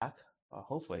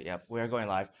Hopefully, yep, we are going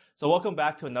live. So, welcome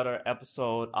back to another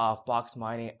episode of Box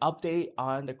Mining update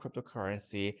on the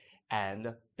cryptocurrency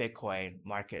and Bitcoin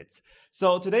markets.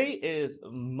 So, today is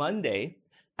Monday,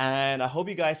 and I hope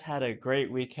you guys had a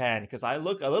great weekend because I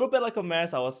look a little bit like a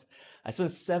mess. I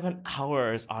spent 7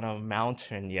 hours on a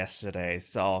mountain yesterday.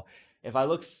 So, if I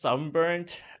look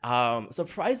sunburnt,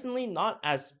 surprisingly not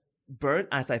as burnt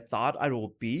as I thought I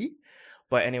will be.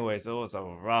 But anyways, it was a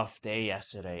rough day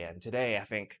yesterday, and today I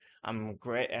think I'm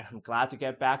great. I'm glad to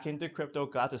get back into crypto.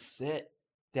 Glad to sit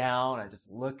down and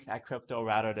just look at crypto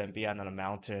rather than be on a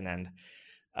mountain and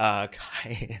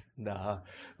kind of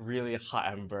really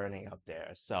hot and burning up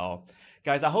there. So,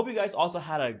 guys, I hope you guys also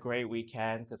had a great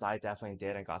weekend because I definitely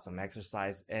did and got some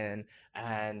exercise in.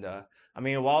 And I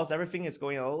mean, whilst everything is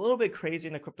going a little bit crazy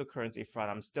in the cryptocurrency front,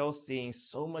 I'm still seeing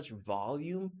so much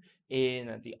volume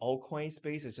in the altcoin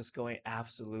space. It's just going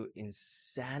absolute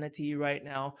insanity right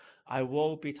now. I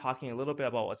will be talking a little bit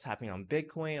about what's happening on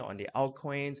Bitcoin, on the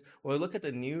altcoins. When we look at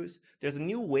the news, there's a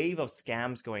new wave of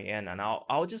scams going in, and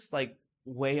I'll just like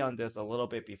weigh on this a little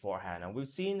bit beforehand. And we've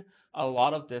seen a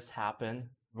lot of this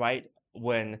happen right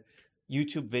when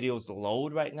YouTube videos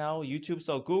load right now.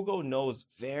 So Google knows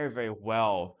very, very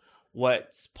well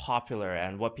what's popular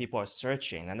and what people are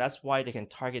searching. And that's why they can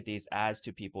target these ads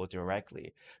to people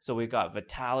directly. So we got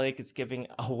Vitalik is giving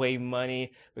away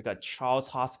money. We got Charles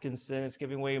Hoskinson is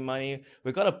giving away money.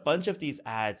 We got a bunch of these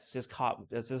ads.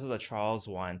 This is a Charles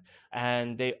one.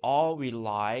 And they all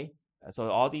rely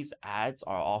so all these ads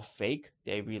are all fake.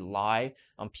 They rely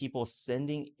on people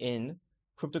sending in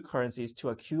cryptocurrencies to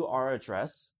a QR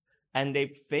address, and they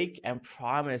fake and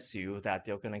promise you that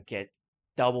they're gonna get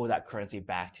double that currency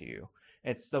back to you.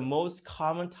 It's the most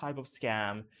common type of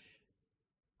scam.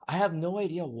 I have no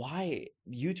idea why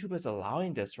YouTube is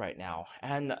allowing this right now.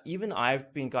 And even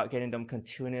I've been getting them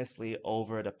continuously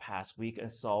over the past week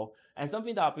and so. And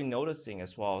something that I've been noticing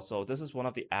as well. So this is one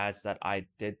of the ads that I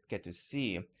did get to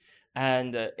see.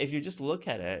 And if you just look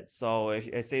at it, so if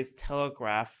it says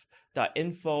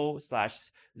telegraph.info slash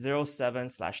 07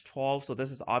 slash 12. So this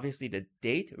is obviously the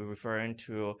date. We're referring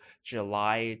to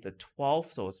July the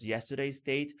 12th. So it's yesterday's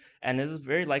date. And this is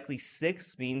very likely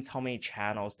 6 means how many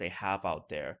channels they have out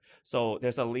there. So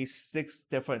there's at least 6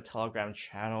 different Telegram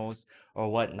channels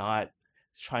or whatnot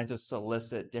trying to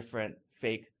solicit different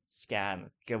fake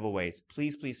scam giveaways.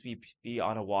 Please be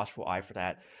on a watchful eye for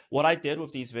that. What I did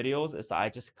with these videos is that I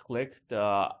just clicked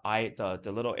the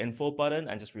little info button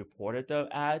and just reported the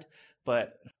ad.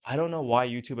 But I don't know why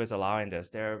YouTube is allowing this.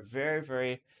 They're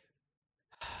very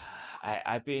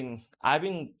I've been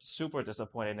super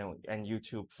disappointed in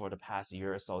YouTube for the past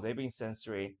year or so. They've been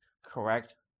censoring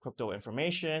correct crypto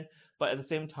information, but at the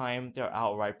same time, they're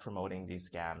outright promoting these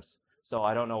scams. So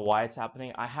I don't know why it's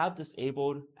happening. I have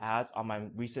disabled ads on my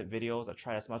recent videos. I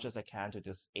try as much as I can to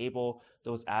disable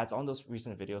those ads on those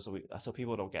recent videos so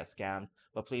people don't get scammed.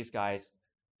 But please, guys,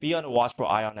 be on a watchful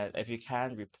eye on it. If you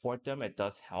can report them, it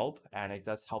does help, and it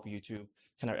does help YouTube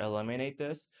kind of eliminate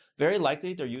this. Very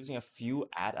likely they're using a few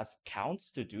ad accounts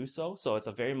to do so. So it's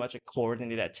a very much a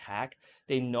coordinated attack.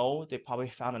 They know they probably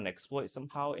found an exploit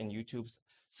somehow in YouTube's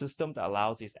system that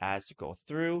allows these ads to go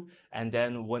through. And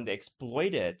then when they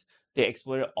exploit it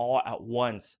all at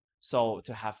once. So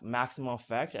to have maximum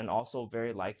effect, and also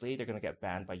very likely they're going to get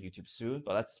banned by YouTube soon.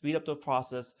 But let's speed up the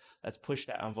process. Let's push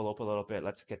that envelope a little bit.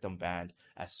 Let's get them banned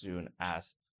as soon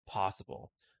as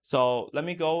possible. So let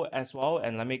me go as well,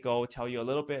 and let me go tell you a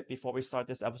little bit before we start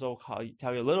this episode,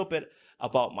 tell you a little bit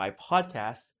about my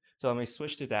podcast. So let me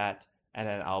switch to that, and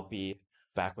then I'll be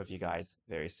back with you guys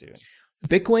very soon.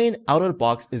 Bitcoin Out of the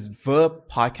Box is the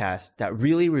podcast that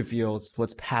really reveals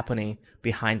what's happening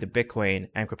behind the Bitcoin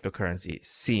and cryptocurrency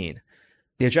scene.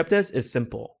 The objective is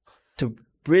simple: to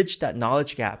bridge that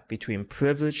knowledge gap between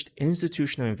privileged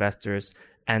institutional investors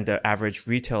and the average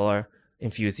retailer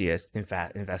enthusiast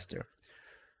investor.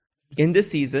 In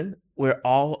this season, we're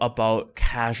all about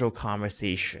casual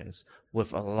conversations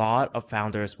with a lot of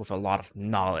founders with a lot of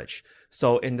knowledge.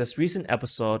 So in this recent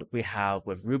episode we have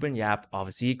with Ruben Yap of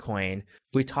Zcoin,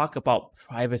 we talk about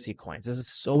privacy coins. This is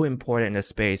so important in this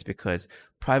space because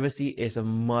privacy is a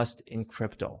must in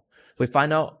crypto. We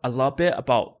find out a lot bit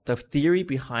about the theory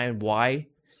behind why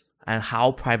and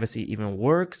how privacy even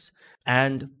works,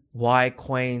 and why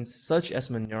coins such as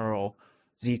Monero,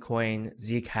 Zcoin,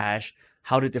 Zcash,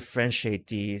 how to differentiate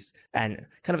these and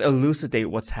kind of elucidate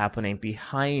what's happening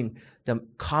behind the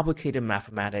complicated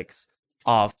mathematics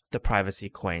of the privacy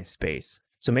coin space.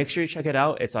 So make sure you check it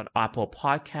out. It's on Apple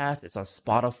Podcasts. It's on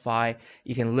Spotify.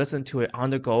 You can listen to it on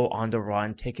the go, on the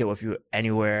run, take it with you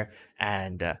anywhere,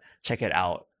 and check it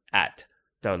out at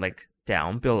the link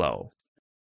down below.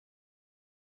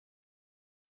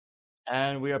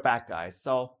 And we are back, guys.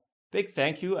 So big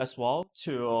thank you as well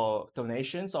to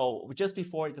donations. So just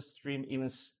before the stream even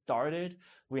started,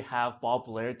 we have Bob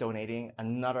Blair donating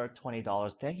another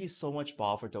 $20. Thank you so much,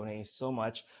 Bob, for donating so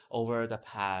much over the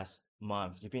past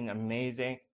month. You've been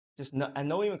amazing. Just no, and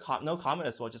no even no comment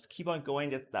as well. Just keep on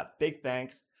going. Just that big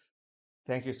thanks.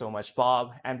 Thank you so much,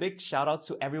 Bob. And big shout out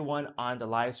to everyone on the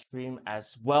live stream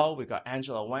as well. We got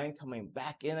Angela Wang coming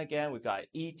back in again. We got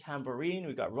E Tambourine.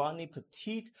 We got Rodney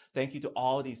Petit. Thank you to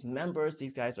all these members.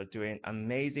 These guys are doing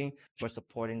amazing for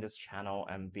supporting this channel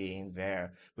and being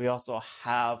there. We also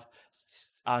have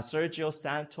Sergio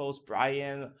Santos,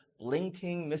 Brian,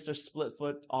 Linking, Mr.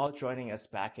 Splitfoot, all joining us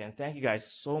back in. Thank you guys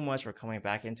so much for coming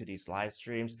back into these live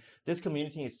streams. This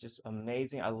community is just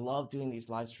amazing. I love doing these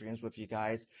live streams with you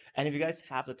guys. And if you guys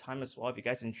have the time as well, if you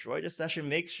guys enjoyed the session,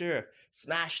 make sure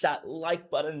smash that like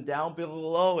button down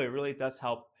below. It really does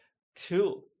help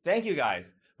too. Thank you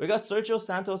guys. We got Sergio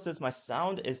Santos says my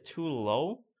sound is too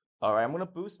low. All right, I'm gonna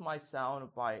boost my sound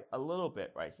by a little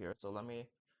bit right here. So let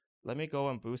me go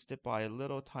and boost it by a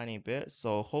little tiny bit.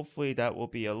 So hopefully that will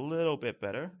be a little bit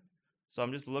better. So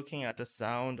I'm just looking at the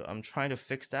sound. I'm trying to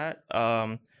fix that.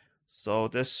 So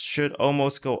this should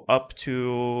almost go up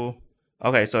to,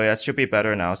 okay, so yeah, it should be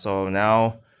better now. So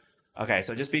now, okay,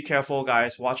 so just be careful,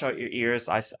 guys. Watch out your ears.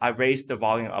 I raised the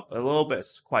volume up a little bit,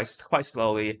 quite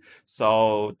slowly,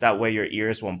 so that way your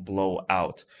ears won't blow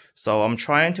out. So I'm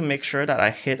trying to make sure that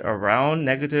I hit around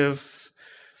negative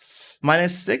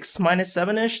 -6,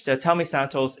 -7-ish. So tell me,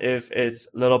 Santos, if it's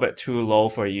a little bit too low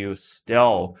for you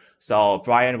still. So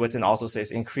Brian Witten also says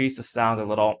increase the sound a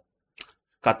little.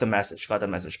 Got the message.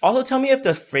 Also tell me if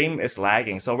the frame is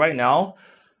lagging. So right now,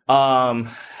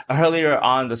 earlier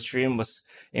on the stream was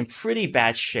in pretty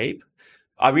bad shape.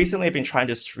 I recently have been trying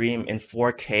to stream in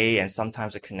 4K and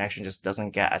sometimes the connection just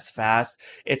doesn't get as fast.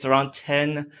 It's around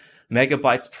 10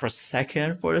 megabytes per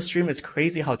second for the stream. It's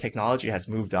crazy how technology has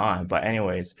moved on. But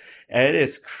anyways, it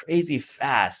is crazy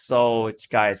fast. So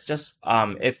guys, just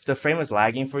if the frame is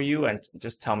lagging for you, and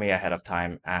just tell me ahead of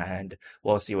time and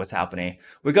we'll see what's happening.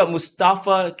 We got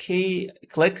Mustafa K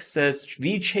Click says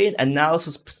VeChain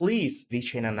analysis, please.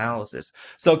 VeChain analysis.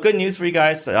 So good news for you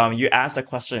guys. You asked a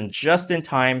question just in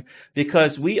time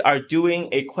because we are doing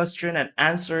a question and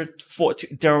answer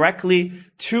directly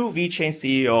to VeChain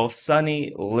CEO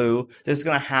Sunny Lu. This is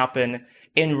going to happen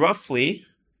in roughly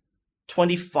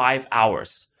 25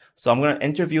 hours. So I'm going to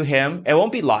interview him. It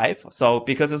won't be live. So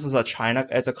because this is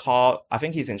it's a call. I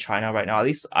think he's in China right now. At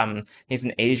least he's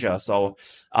in Asia. So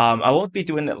I won't be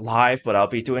doing it live, but I'll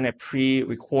be doing it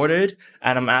pre-recorded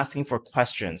and I'm asking for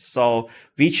questions. So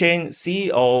VeChain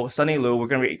CEO Sunny Lu, we're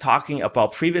going to be talking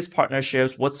about previous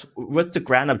partnerships. What's the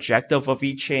grand objective of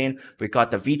VeChain? We got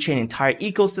the VeChain entire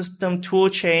ecosystem, tool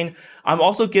chain. I'm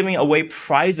also giving away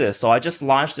prizes. So I just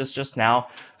launched this just now.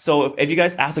 So if you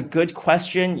guys ask a good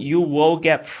question, you will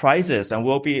get prizes and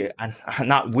we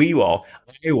will.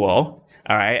 All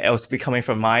right. It was coming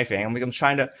from my thing. I'm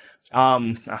trying to,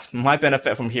 my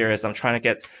benefit from here is I'm trying to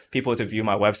get people to view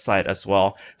my website as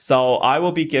well. So I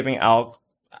will be giving out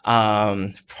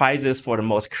prizes for the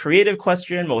most creative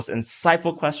question, most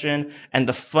insightful question, and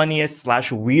the funniest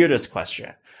 / weirdest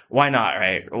question. Why not,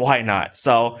 right? Why not?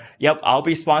 So, yep, I'll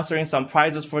be sponsoring some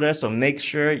prizes for this. So make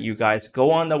sure you guys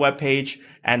go on the webpage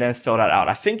and then fill that out.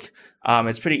 I think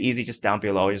it's pretty easy, just down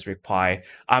below, just reply.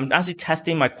 I'm actually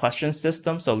testing my question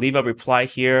system. So leave a reply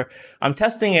here. I'm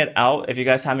testing it out. If you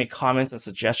guys have any comments and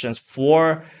suggestions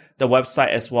for the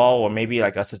website as well, or maybe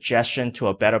like a suggestion to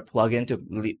a better plugin to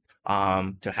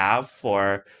have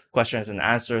for questions and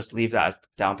answers, leave that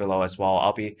down below as well.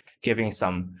 I'll be giving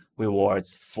some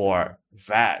rewards for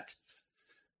that.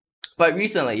 But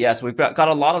recently, yes, we've got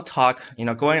a lot of talk,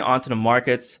 going on to the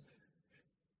markets.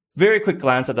 Very quick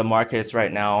glance at the markets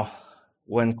right now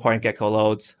when CoinGecko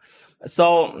loads.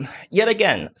 So yet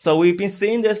again, so we've been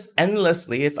seeing this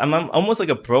endlessly. I'm almost like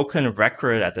a broken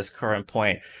record at this current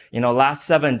point. Last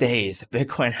 7 days,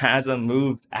 Bitcoin hasn't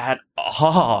moved at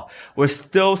all. We're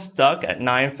still stuck at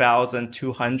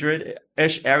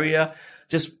 9,200-ish area.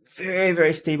 Just very,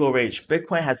 very stable range.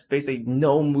 Bitcoin has basically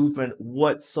no movement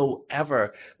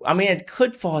whatsoever. I mean, it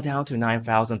could fall down to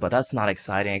 9,000, but that's not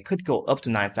exciting. It could go up to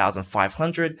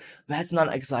 9,500. That's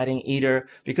not exciting either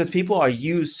because people are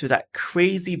used to that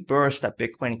crazy burst that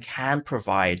Bitcoin can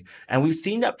provide. And we've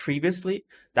seen that previously.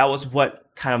 That was what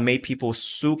kind of made people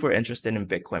super interested in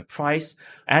Bitcoin price.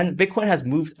 And Bitcoin has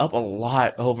moved up a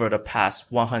lot over the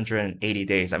past 180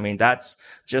 days. I mean, that's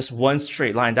just one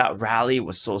straight line. That rally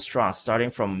was so strong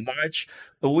starting from March,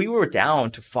 but we were down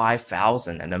to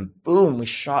 5,000 and then boom, we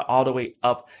shot all the way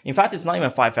up. In fact, it's not even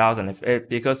 5,000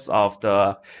 because of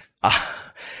the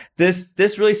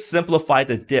this really simplified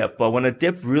the dip. But when the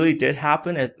dip really did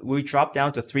happen, we dropped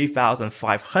down to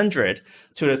 3,500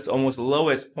 to its almost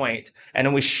lowest point, and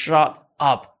then we shot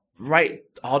up right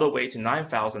all the way to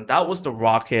 9,000. That was the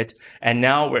rocket. And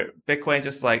now Bitcoin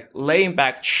just like laying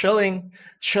back, chilling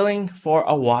for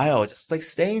a while, just like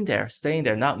staying there,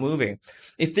 not moving.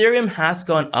 Ethereum has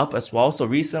gone up as well. So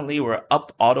recently we're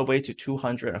up all the way to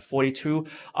 242.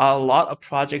 A lot of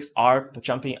projects are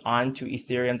jumping onto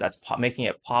Ethereum. That's making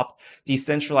it pop.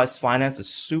 Decentralized finance is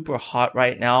super hot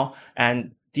right now.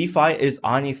 And DeFi is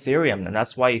on Ethereum, and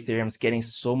that's why Ethereum is getting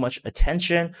so much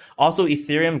attention. Also,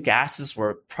 Ethereum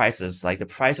prices, like the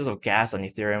prices of gas on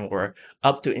Ethereum were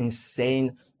up to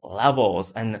insane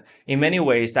levels. And in many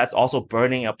ways, that's also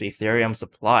burning up the Ethereum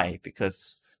supply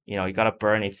because, you got to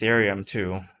burn Ethereum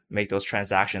to make those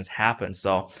transactions happen.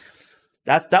 So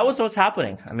that was what's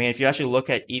happening. I mean, if you actually look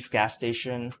at ETH gas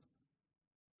station,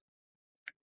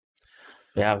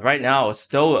 yeah, right now it's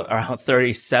still around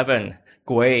 37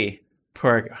 Gwei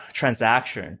per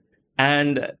transaction.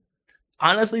 And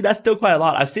honestly, that's still quite a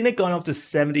lot. I've seen it going up to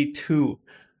 72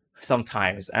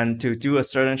 sometimes. And to do a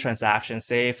certain transaction,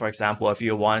 say, for example, if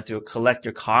you want to collect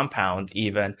your compound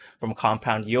even from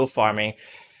compound yield farming,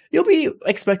 you'll be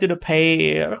expected to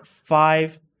pay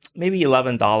 $5, maybe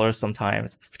 $11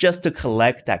 sometimes just to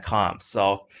collect that comp.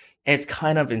 So it's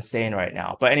kind of insane right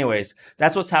now. But anyways,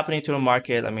 that's what's happening to the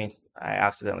market. I mean, I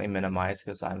accidentally minimized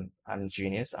because I'm a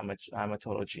genius. I'm a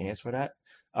total genius for that.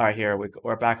 All right, here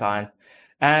we're back on,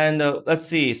 and let's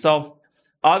see. So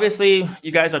obviously,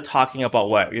 you guys are talking about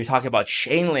what? You're talking about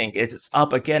Chainlink. It's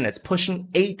up again. It's pushing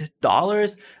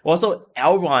 $8. Also,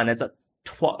 Elrond. It's at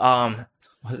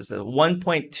what is it?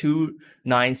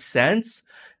 1.29 cents.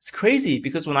 It's crazy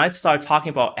because when I started talking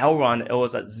about Elrond, it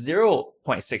was at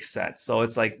 0.6 cents. So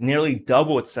it's like nearly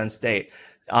doubled since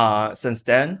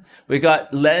then. We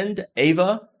got Lend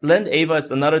Ava. Lend Ava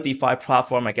is another DeFi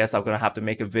platform. I guess I'm going to have to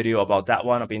make a video about that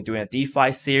one. I've been doing a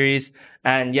DeFi series.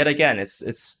 And yet again,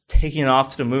 it's taking off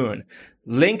to the moon.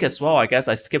 Link as well. I guess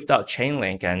I skipped out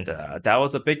Chainlink, and that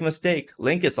was a big mistake.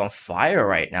 Link is on fire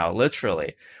right now,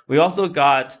 literally. We also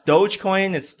got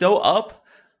Dogecoin. It's still up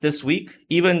this week,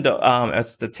 even though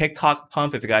it's the TikTok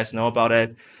pump, if you guys know about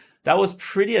it. That was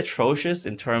pretty atrocious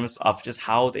in terms of just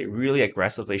how they really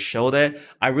aggressively showed it.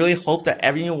 I really hope that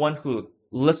everyone who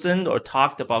listened or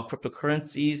talked about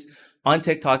cryptocurrencies on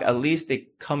TikTok, at least they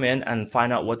come in and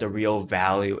find out what the real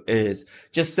value is.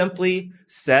 Just simply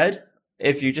said,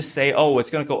 if you just say, oh,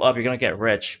 it's going to go up, you're going to get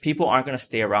rich, people aren't going to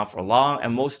stay around for long,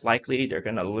 and most likely they're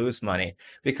going to lose money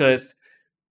because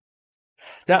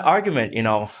that argument,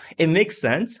 it makes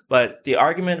sense, but the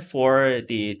argument for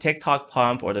the TikTok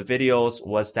pump or the videos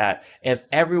was that if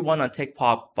everyone on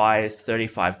TikTok buys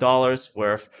 $35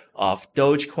 worth of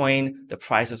Dogecoin, the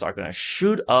prices are going to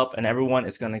shoot up and everyone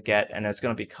is going to and it's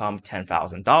going to become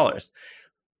 $10,000.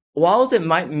 While it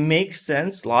might make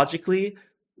sense logically,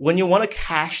 when you want to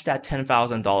cash that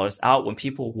 $10,000 out, when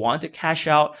people want to cash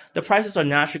out, the prices are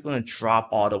naturally going to drop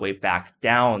all the way back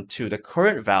down to the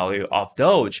current value of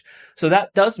Doge. So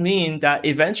that does mean that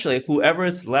eventually whoever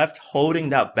is left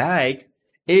holding that bag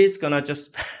is going to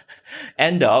just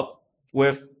end up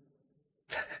with,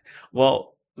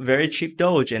 well, very cheap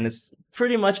Doge. And it's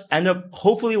pretty much end up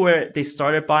hopefully where they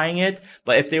started buying it.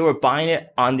 But if they were buying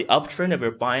it on the uptrend, if they're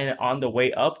buying it on the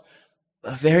way up,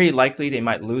 very likely they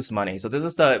might lose money. So this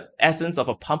is the essence of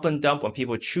a pump and dump when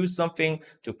people choose something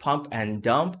to pump and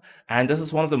dump. And this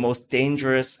is one of the most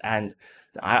dangerous and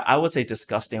I would say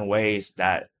disgusting ways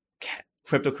that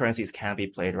cryptocurrencies can be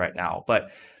played right now. But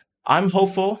I'm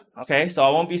hopeful. Okay. So I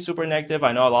won't be super negative.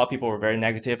 I know a lot of people were very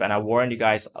negative and I warned you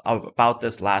guys about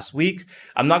this last week.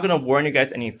 I'm not going to warn you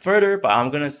guys any further, but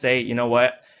I'm going to say, you know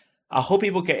what? I hope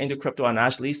people get into crypto and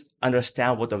at least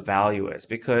understand what the value is,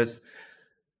 because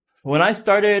when I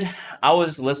started, I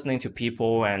was listening to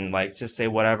people and like just say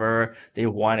whatever they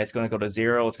want. It's going to go to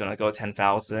 0. It's going to go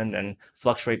 10,000 and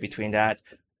fluctuate between that.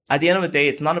 At the end of the day,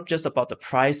 it's not just about the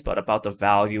price, but about the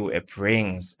value it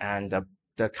brings and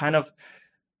the kind of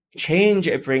change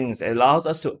it brings. It allows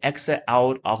us to exit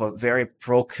out of a very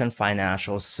broken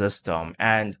financial system.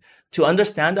 And to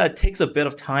understand that, it takes a bit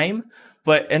of time.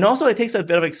 And also it takes a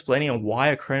bit of explaining on why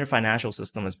a current financial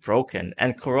system is broken.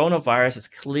 And coronavirus has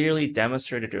clearly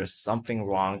demonstrated there's something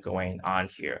wrong going on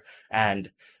here.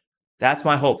 And that's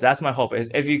my hope.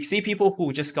 Is if you see people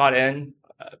who just got in,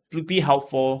 be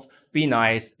helpful, be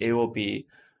nice, it will be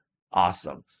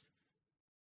awesome.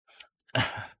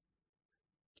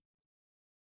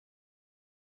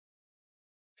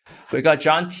 We got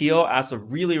John Teal asked a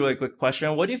really, really good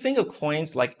question. What do you think of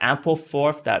coins like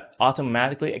Ampleforth that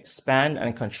automatically expand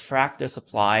and contract their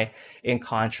supply in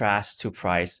contrast to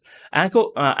price?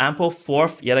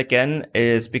 Ampleforth, yet again,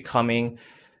 is becoming,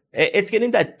 it's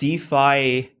getting that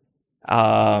DeFi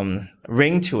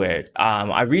ring to it.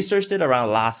 I researched it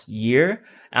around last year,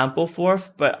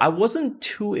 Ampleforth, but I wasn't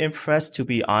too impressed, to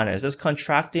be honest. It's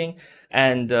contracting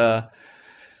and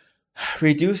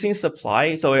reducing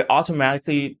supply, so it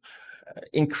automatically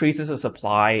increases the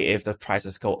supply if the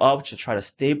prices go up to try to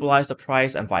stabilize the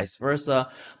price and vice versa.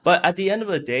 But at the end of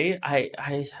the day,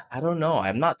 I don't know.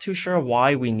 I'm not too sure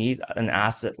why we need an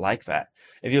asset like that.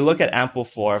 If you look at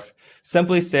Ampleforth,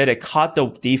 simply said, it caught the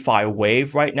DeFi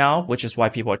wave right now, which is why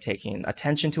people are taking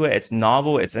attention to it. It's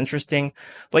novel, it's interesting.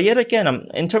 But yet again,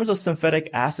 in terms of synthetic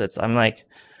assets, I'm like,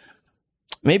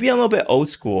 maybe I'm a little bit old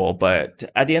school, but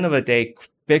at the end of the day,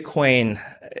 Bitcoin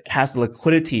has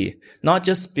liquidity, not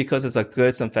just because it's a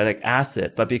good synthetic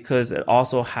asset, but because it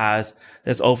also has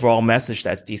this overall message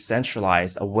that's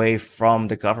decentralized away from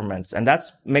the governments. And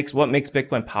that's what makes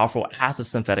Bitcoin powerful as a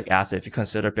synthetic asset, if you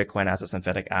consider Bitcoin as a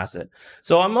synthetic asset.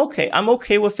 So I'm okay. I'm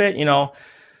okay with it.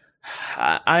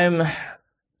 I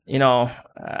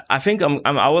think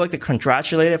I would like to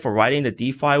congratulate it for riding the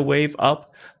DeFi wave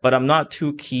up, but I'm not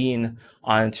too keen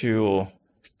onto,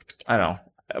 I don't know,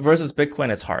 versus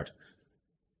Bitcoin. It's hard.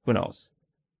 Who knows?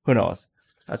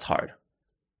 That's hard.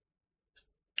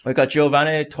 We got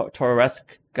Giovanni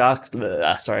Torresca.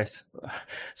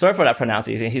 Sorry for that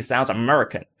pronunciation. He sounds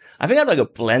American. I think I have like a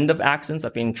blend of accents.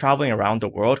 I've been traveling around the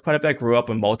world quite a bit. I grew up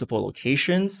in multiple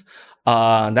locations.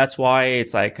 That's why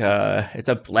it's like, it's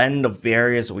a blend of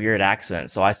various weird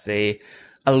accents. So I say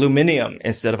aluminium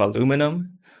instead of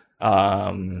aluminum.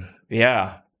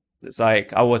 Yeah. It's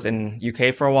like I was in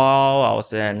UK for a while. I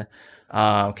was in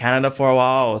Canada for a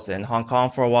while. I was in Hong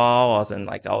Kong for a while. I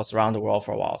was around the world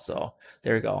for a while. So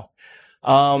there you go.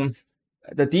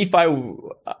 The DeFi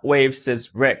wave,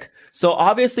 says Rick. So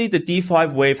obviously the DeFi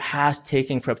wave has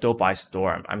taken crypto by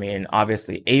storm. I mean,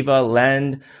 obviously Ava,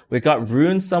 Lend, we got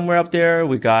Rune somewhere up there.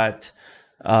 We got,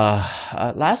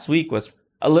 last week was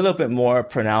a little bit more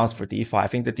pronounced for DeFi. I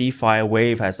think the DeFi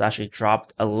wave has actually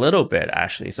dropped a little bit,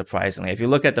 actually, surprisingly. If you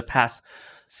look at the past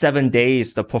 7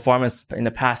 days, the performance in the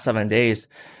past 7 days,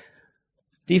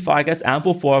 DeFi, I guess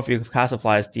Ampleforth, you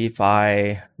classify as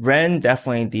DeFi. Ren,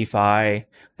 definitely DeFi.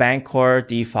 Bancor,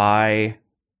 DeFi.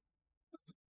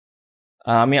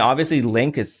 I mean, obviously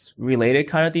Link is related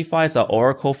kind of DeFi. It's an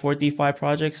Oracle for DeFi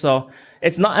project. So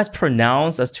it's not as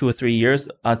pronounced as 2 or 3 years,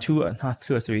 not 2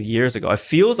 or 3 years ago. It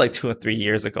feels like 2 or 3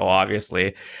 years ago,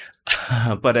 obviously.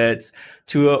 But it's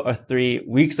 2 or 3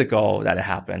 weeks ago that it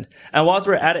happened. And whilst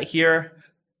we're at it here,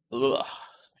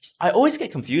 I always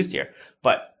get confused here,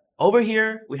 but over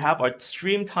here, we have our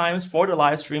stream times for the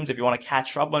live streams if you want to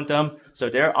catch up on them. So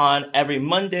they're on every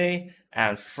Monday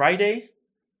and Friday.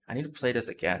 I need to play this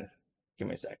again. Give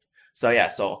me a sec. So yeah,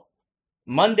 so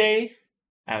Monday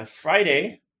and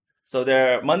Friday. So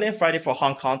they're Monday and Friday for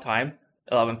Hong Kong time,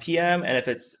 11 p.m. And if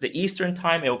it's the Eastern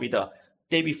time, it will be the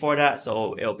day before that.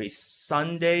 So it'll be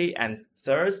Sunday and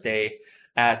Thursday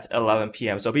at 11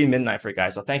 p.m. So it'll be midnight for you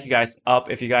guys. So thank you guys up.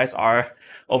 If you guys are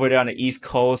over there on the East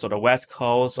Coast or the West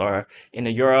Coast or in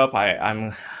Europe,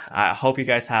 I hope you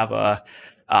guys have a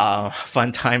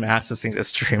fun time accessing the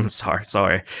stream. Sorry.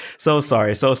 So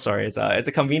sorry. It's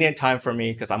a convenient time for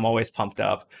me because I'm always pumped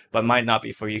up, but might not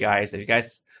be for you guys. If you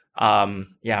guys,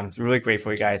 I'm really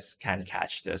grateful you guys can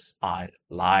catch this on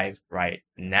live right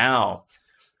now.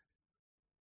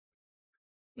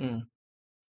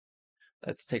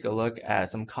 Let's take a look at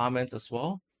some comments as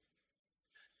well.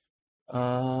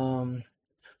 So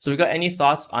we got any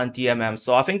thoughts on DMM?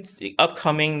 So I think the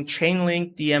upcoming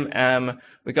Chainlink DMM,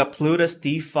 we got Plutus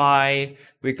DeFi,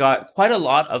 we got quite a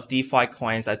lot of DeFi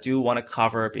coins I do want to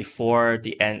cover before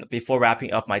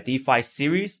wrapping up my DeFi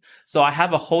series. So I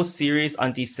have a whole series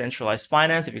on decentralized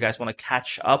finance if you guys want to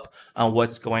catch up on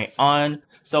what's going on.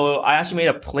 So I actually made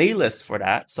a playlist for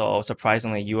that. So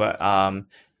surprisingly,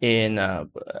 in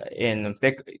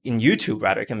YouTube,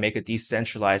 rather, you can make a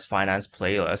decentralized finance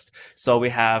playlist. So we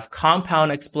have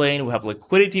Compound Explained, we have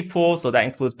Liquidity Pool, so that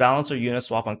includes Balancer,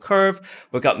 Uniswap, and Curve.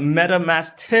 We got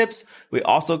MetaMask tips. We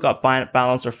also got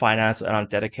Balancer Finance on a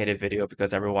dedicated video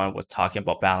because everyone was talking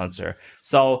about Balancer.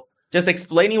 So just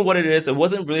explaining what it is, it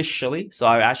wasn't really shilly. So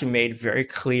I actually made very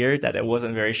clear that it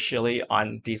wasn't very shilly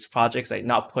on these projects, like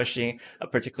not pushing a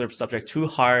particular subject too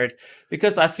hard,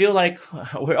 because I feel like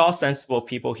we're all sensible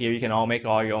people here. You can all make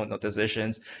all your own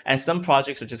decisions. And some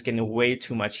projects are just getting way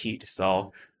too much heat.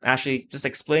 So actually just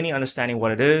explaining, understanding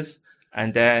what it is,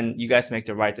 And then you guys make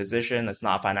the right decision. It's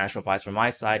not financial advice from my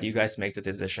side. You guys make the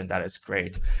decision. That is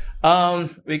great.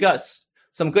 We got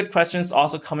some good questions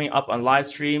also coming up on live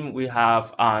stream. We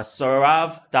have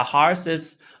Saurav Dahar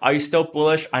says, are you still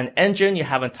bullish on Engine? You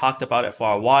haven't talked about it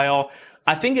for a while.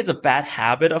 I think it's a bad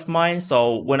habit of mine.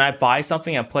 So when I buy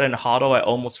something and put it in HODL, I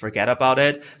almost forget about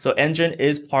it. So Engine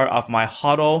is part of my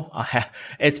HODL.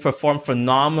 It's performed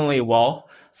phenomenally well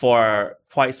for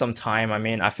quite some time. I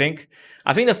mean, I think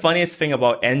the funniest thing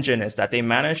about Engine is that they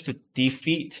managed to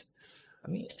defeat,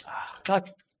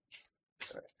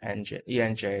 Engine,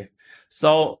 ENJ.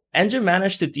 So Engine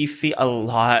managed to defeat a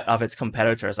lot of its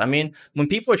competitors. I mean, when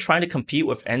people were trying to compete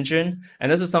with Engine, and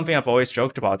this is something I've always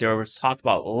joked about, there was talk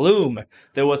about Loom.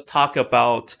 There was talk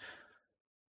about,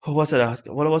 what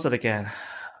was it again?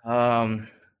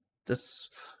 This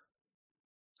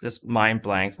mind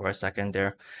blank for a second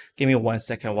there. Give me 1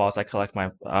 second whilst I collect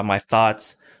my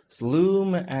thoughts. It's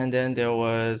Loom, and then it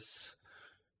was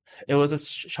a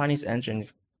Chinese Engine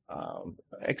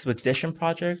expedition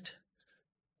project.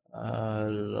 I'm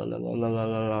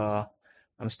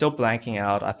still blanking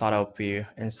out. I thought I would be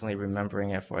instantly remembering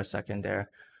it for a second there.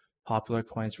 Popular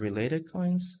coins, related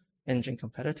coins, Engine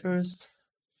competitors.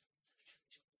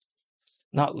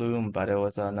 Not Loom, but it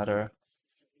was another.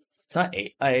 Not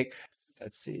 8. Like,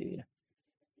 let's see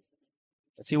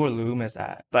where Loom is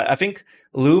at. But I think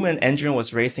Loom and Engine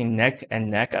was racing neck and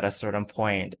neck at a certain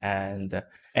point, and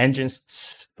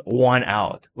Engine's won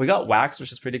out. We got Wax,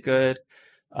 which is pretty good.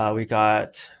 We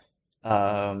got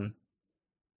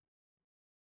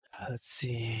let's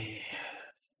see.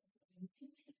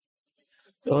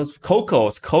 Those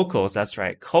Cocos, that's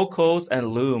right. Cocos and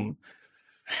Loom.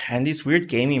 And these weird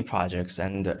gaming projects,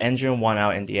 and the Engine won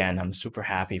out in the end. I'm super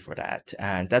happy for that.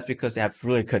 And that's because they have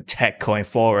really good tech going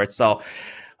forward. So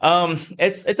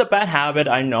it's a bad habit,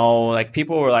 I know. Like,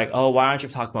 people were like, oh, why aren't you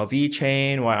talking about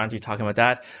VeChain? Why aren't you talking about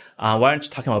that? Why aren't you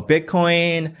talking about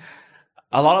Bitcoin?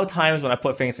 A lot of times when I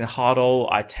put things in HODL,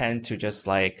 I tend to just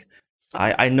like,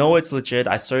 I know it's legit.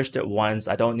 I searched it once.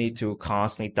 I don't need to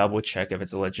constantly double check if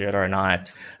it's legit or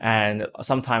not. And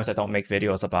sometimes I don't make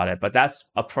videos about it, but that's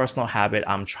a personal habit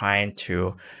I'm trying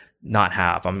to not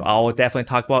have. I'll definitely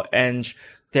talk about Eng.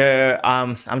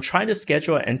 I'm trying to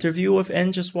schedule an interview with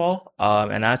Eng as well.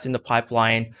 And that's in the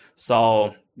pipeline.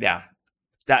 So yeah,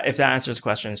 if that answers the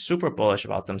question, super bullish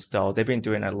about them still. They've been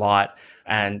doing a lot.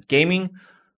 And gaming,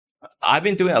 I've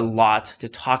been doing a lot to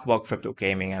talk about crypto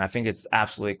gaming, and I think it's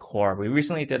absolutely core. We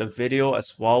recently did a video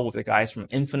as well with the guys from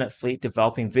Infinite Fleet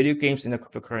developing video games in the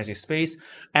cryptocurrency space,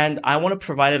 and I want to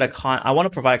provide a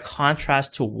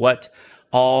contrast to what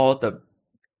all the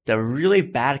really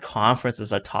bad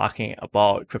conferences are talking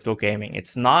about crypto gaming.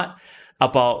 It's not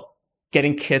about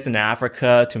getting kids in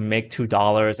Africa to make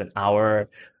 $2 an hour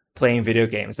playing video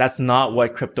games. That's not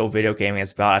what crypto video gaming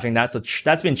is about. I think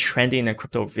that's been trending in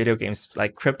crypto video games,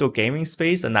 like crypto gaming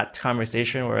space, and that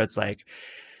conversation where it's like,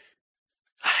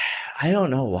 I don't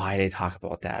know why they talk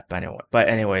about that, but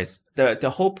anyways, the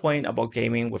whole point about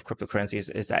gaming with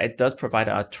cryptocurrencies is that it does provide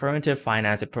an alternative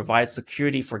finance. It provides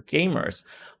security for gamers,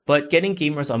 but getting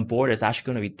gamers on board is actually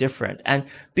going to be different. And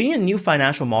being a new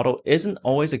financial model isn't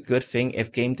always a good thing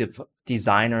if game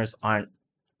designers aren't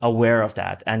aware of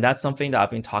that. And that's something that I've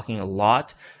been talking a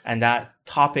lot. And that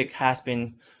topic has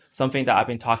been something that I've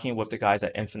been talking with the guys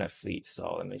at Infinite Fleet.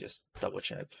 So let me just double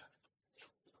check.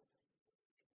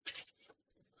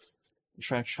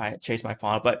 I'm trying to chase my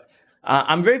phone, but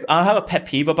I have a pet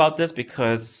peeve about this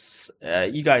because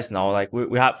you guys know, like,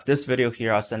 we have this video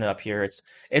here. I'll send it up here.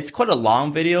 It's quite a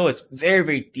long video. It's very,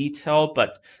 very detailed,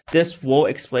 but this will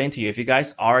explain to you. If you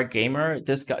guys are a gamer,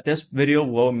 this video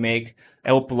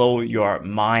will blow your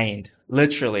mind.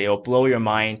 Literally, it will blow your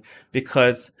mind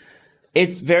because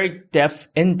it's very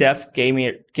in-depth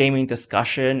gaming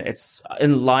discussion. It's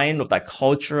in line with that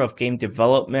culture of game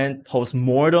development,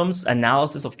 post-mortems,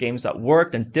 analysis of games that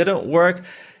worked and didn't work.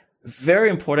 Very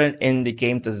important in the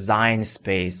game design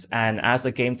space. And as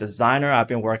a game designer, I've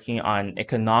been working on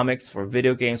economics for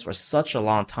video games for such a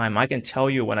long time. I can tell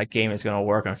you when a game is going to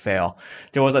work and fail.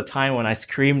 There was a time when I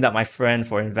screamed at my friend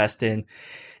for investing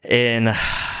in,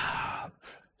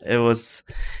 it was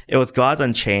Gods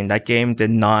Unchained. That game did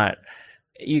not,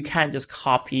 you can't just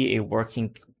copy a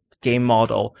working game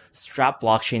model, strap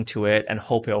blockchain to it, and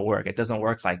hope it'll work. It doesn't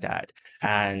work like that.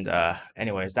 And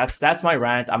anyways, that's my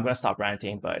rant. I'm gonna stop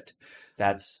ranting, but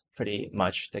that's pretty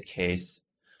much the case.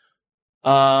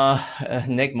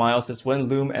 Nick Miles says, when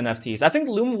Loom NFTs? I think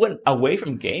Loom went away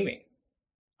from gaming.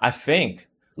 I think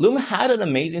Loom had an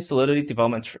amazing Solidity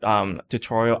development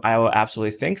tutorial. I will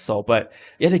absolutely think so. But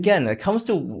yet again, it comes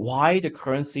to why the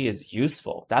currency is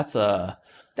useful. That's a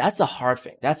That's a hard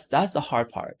thing. That's the hard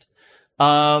part.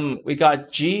 We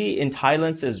got G in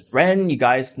Thailand says Ren. You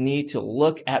guys need to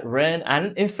look at Ren.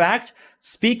 And in fact,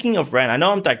 speaking of Ren, I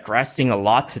know I'm digressing a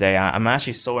lot today. I'm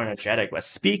actually so energetic, but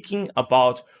speaking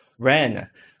about Ren.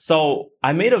 So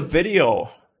I made a video,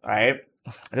 right?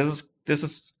 This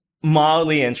is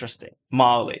mildly interesting,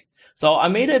 mildly. So I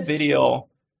made a video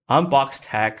on Box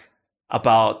Tech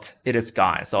about it is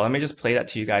gone. So let me just play that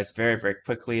to you guys very, very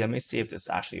quickly. Let me see if this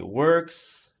actually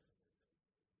works.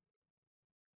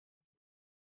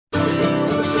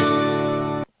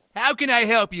 How can I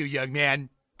help you, young man?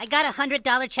 I got a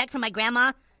 $100 check from my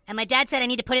grandma, and my dad said I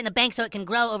need to put it in the bank so it can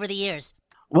grow over the years.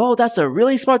 Well, that's a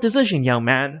really smart decision, young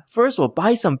man. First, we'll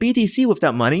buy some BTC with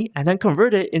that money and then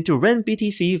convert it into Ren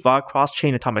BTC via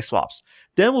cross-chain atomic swaps.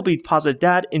 Then we'll deposit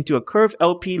that into a Curve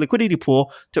LP liquidity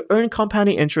pool to earn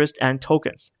compounding interest and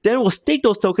tokens. Then we'll stake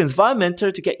those tokens via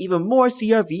Mentor to get even more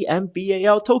CRV and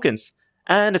BAL tokens.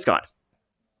 And it's gone.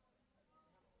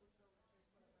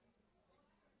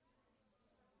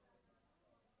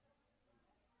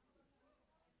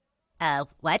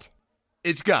 What?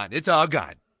 It's gone. It's all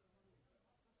gone.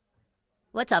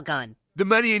 What's all gone? The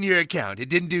money in your account. It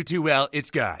didn't do too well. It's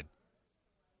gone.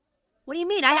 What do you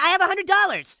mean? I have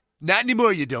 $100. Not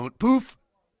anymore, you don't. Poof.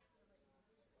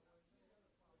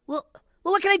 Well,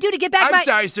 what can I do to get back I'm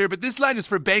sorry, sir, but this line is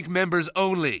for bank members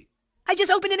only. I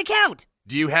just opened an account.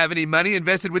 Do you have any money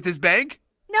invested with this bank?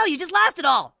 No, you just lost it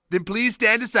all. Then please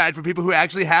stand aside for people who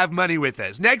actually have money with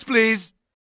us. Next, please.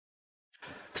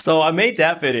 So I made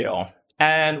that video.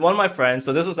 And one of my friends,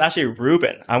 so this was actually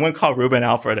Ruben. I'm going to call Ruben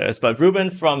out for this, but Ruben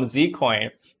from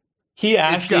Zcoin, he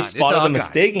actually spotted the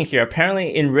mistake in here. Apparently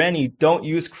in Ren, you don't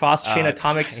use cross-chain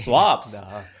atomic swaps.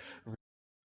 No.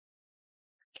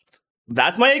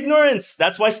 That's my ignorance.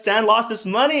 That's why Stan lost his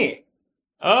money.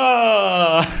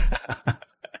 Oh.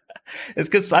 It's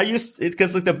because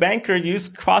like the banker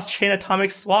used cross-chain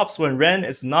atomic swaps when Ren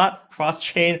is not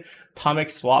cross-chain atomic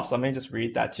swaps. Let me just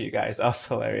read that to you guys. That was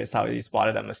hilarious how he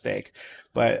spotted that mistake.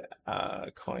 But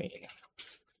coin.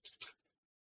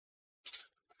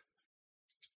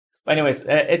 But anyways,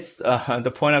 it's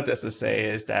the point of this to say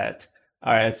is that,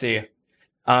 all right, let's see.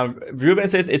 Ruben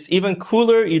says it's even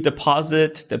cooler. You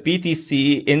deposit the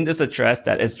BTC in this address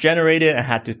that is generated and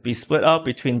had to be split up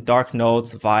between dark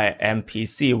nodes via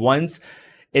MPC. Once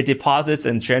it deposits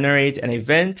and generates an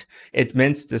event, it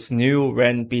mints this new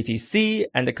Ren BTC,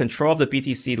 and the control of the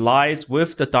BTC lies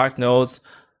with the dark nodes.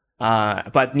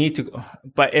 But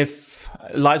if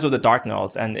it lies with the dark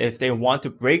nodes, and if they want to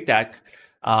break that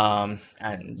and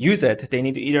use it, they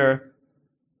need to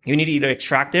you need to either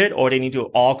extract it or they need to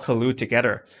all collude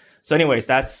together. So anyways,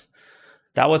 that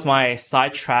was my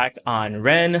sidetrack on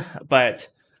Ren. But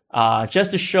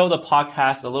just to show the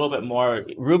podcast a little bit more,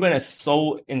 Ruben is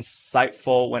so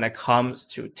insightful when it comes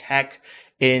to tech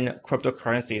in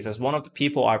cryptocurrencies. As one of the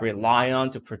people I rely on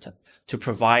to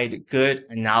provide good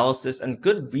analysis and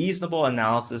good reasonable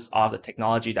analysis of the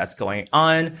technology that's going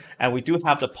on. And we do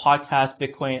have the podcast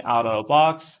Bitcoin Out of the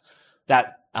Box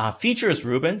that features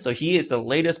Ruben. So he is the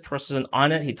latest person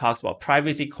on it. He talks about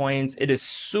privacy coins. It is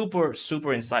super, super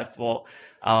insightful.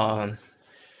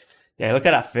 Yeah, look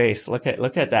at that face. Look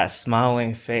at that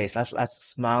smiling face. That's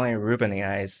smiling Ruben,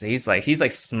 guys. He's like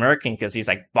smirking because he's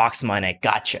like, box mining,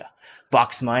 gotcha.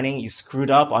 Box mining, you screwed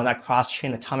up on that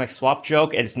cross-chain atomic swap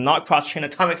joke. It's not cross-chain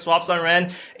atomic swaps on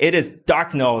Ren. It is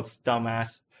dark nodes,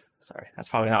 dumbass. Sorry, that's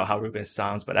probably not how Ruben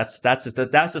sounds, but that's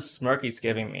the smirk he's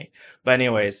giving me. But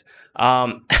anyways,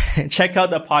 check out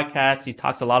the podcast. He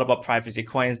talks a lot about privacy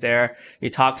coins there.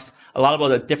 He talks a lot about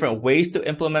the different ways to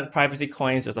implement privacy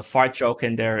coins. There's a fart joke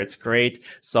in there. It's great.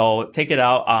 So take it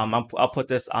out. I'll put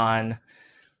this on.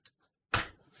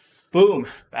 Boom.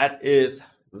 That is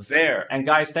there. And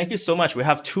guys, thank you so much. We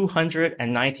have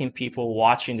 219 people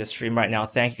watching the stream right now.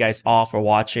 Thank you guys all for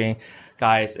watching.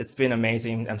 Guys, it's been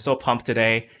amazing. I'm so pumped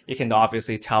today. You can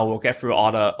obviously tell we'll get through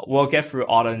all the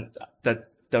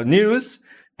news,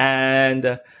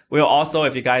 and we'll also,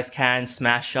 if you guys can,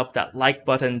 smash up that like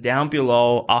button down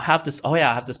below. I have this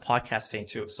podcast thing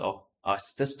too. So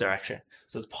it's this direction.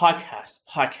 So it's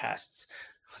podcasts.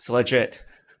 It's legit.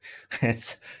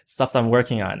 It's stuff that I'm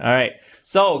working on. All right.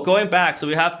 So going back, so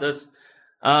we have this.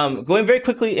 Going very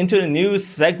quickly into the news,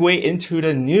 segue into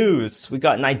the news. We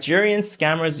got Nigerian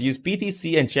scammers use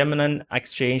BTC and Gemini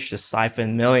exchange to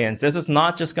siphon millions. This is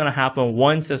not just going to happen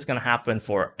once. It's going to happen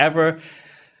forever.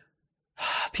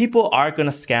 People are going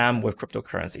to scam with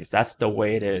cryptocurrencies. That's the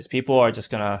way it is. People are just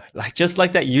going to, just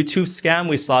like that YouTube scam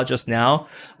we saw just now,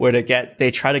 where they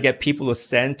try to get people to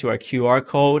send to our QR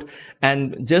code.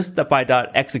 And just by that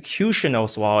execution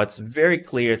as well, it's very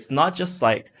clear. It's not just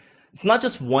like it's not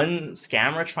just one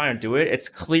scammer trying to do it. It's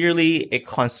clearly a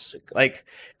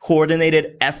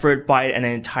coordinated effort by an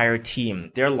entire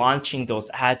team. They're launching those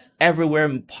ads everywhere,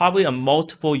 probably on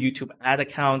multiple YouTube ad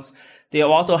accounts. They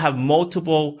also have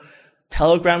multiple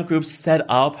Telegram groups set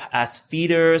up as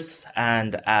feeders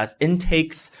and as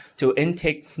intakes to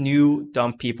intake new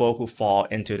dumb people who fall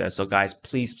into this. So guys,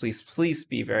 please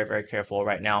be very, very careful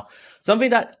right now. Something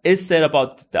that is said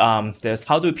about this,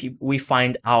 how do we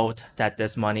find out that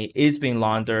this money is being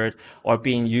laundered or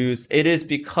being used? It is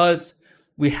because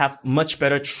we have much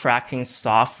better tracking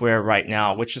software right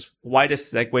now, which is why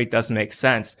this segue does make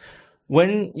sense.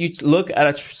 When you look at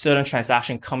a certain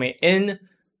transaction coming in,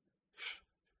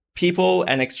 people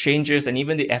and exchanges and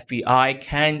even the FBI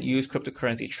can use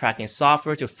cryptocurrency tracking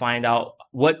software to find out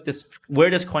where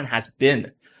this coin has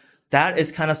been. That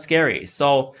is kind of scary.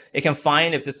 So it can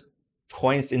find if this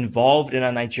coin is involved in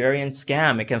a Nigerian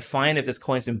scam. It can find if this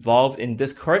coin is involved in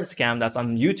this current scam that's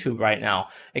on YouTube right now.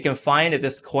 It can find if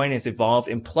this coin is involved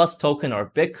in Plus Token or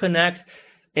BitConnect.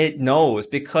 It knows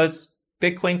because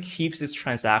Bitcoin keeps its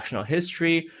transactional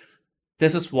history.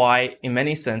 This is why, in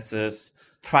many senses,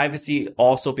 privacy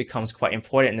also becomes quite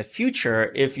important in the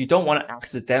future if you don't want to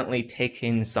accidentally take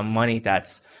in some money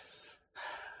that's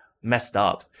messed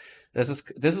up. This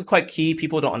is quite key.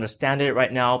 People don't understand it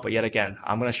right now, but yet again,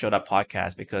 I'm going to show that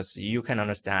podcast because you can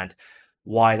understand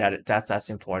why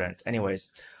that's important. Anyways,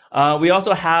 we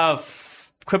also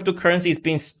have cryptocurrencies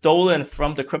being stolen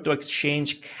from the crypto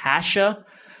exchange Casha.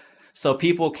 So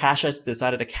Casha's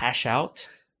decided to cash out.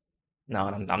 No,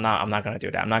 I'm not gonna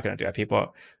do that. I'm not gonna do that.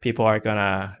 People are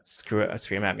gonna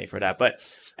scream at me for that. But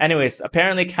anyways,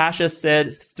 apparently Casha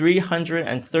said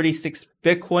 336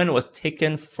 Bitcoin was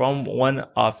taken from one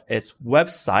of its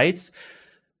websites.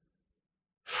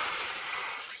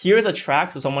 Here's a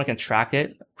track, so someone can track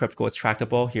it. Crypto is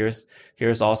trackable.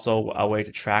 Here's also a way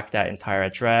to track that entire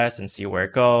address and see where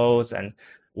it goes, and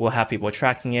we'll have people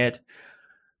tracking it.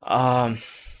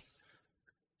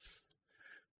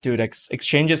 Dude,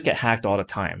 exchanges get hacked all the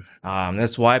time.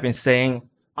 That's why I've been saying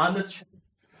on this,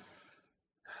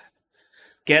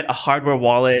 get a hardware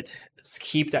wallet,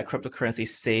 keep that cryptocurrency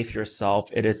safe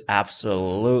yourself. It is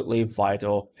absolutely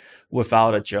vital.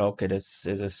 Without a joke, it is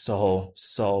so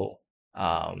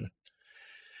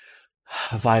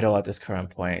vital at this current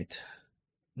point.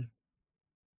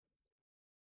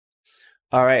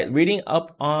 All right, reading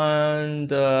up on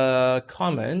the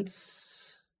comments.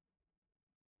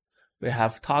 We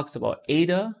have talks about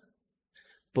ADA,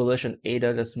 bullish on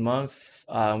ADA this month.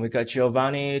 We got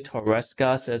Giovanni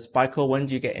Torresca says, Michael, when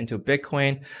do you get into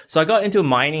Bitcoin? So I got into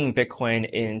mining Bitcoin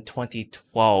in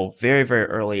 2012, very, very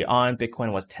early on.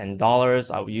 Bitcoin was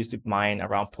 $10. I used to mine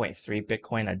around 0.3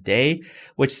 Bitcoin a day,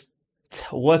 which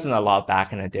wasn't a lot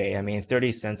back in the day. I mean,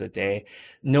 30 cents a day.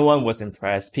 No one was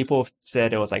impressed. People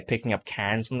said it was like picking up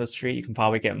cans from the street. You can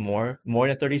probably get more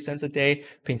than 30 cents a day,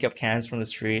 picking up cans from the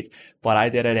street. But I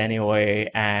did it anyway,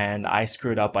 and I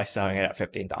screwed up by selling it at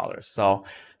 $15. So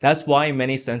that's why in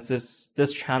many senses,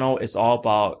 this channel is all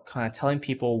about kind of telling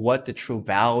people what the true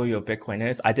value of Bitcoin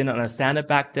is. I didn't understand it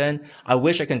back then. I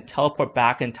wish I could teleport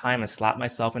back in time and slap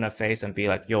myself in the face and be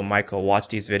like, yo, Michael, watch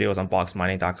these videos on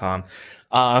boxmining.com.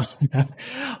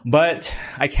 But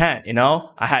I can't,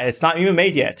 it's not even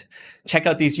made yet. Check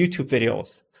out these YouTube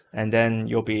videos and then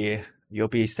you'll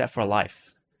be set for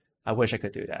life. I wish I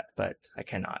could do that, but I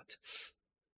cannot.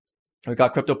 We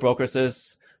got Crypto Broker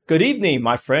says, good evening,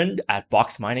 my friend at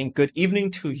Box Mining. Good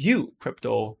evening to you, Crypt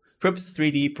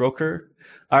 3D Broker.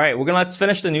 All right, let's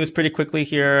finish the news pretty quickly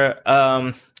here.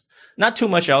 Not too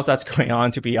much else that's going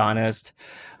on, to be honest.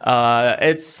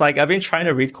 It's like I've been trying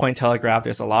to read Cointelegraph.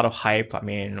 There's a lot of hype. I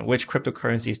mean, which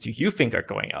cryptocurrencies do you think are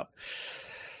going up?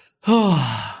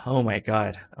 Oh my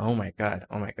God.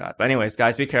 But anyways,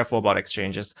 guys, be careful about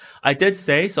exchanges. I did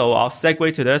say, so I'll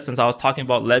segue to this since I was talking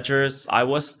about ledgers. I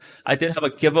did have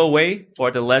a giveaway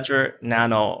for the Ledger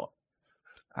Nano.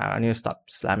 I need to stop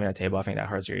slamming the table. I think that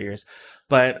hurts your ears.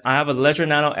 But I have a Ledger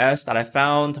Nano S that I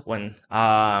found when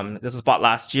this was bought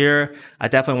last year. I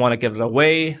definitely want to give it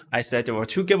away. I said there were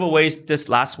 2 giveaways this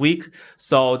last week.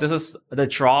 So this is the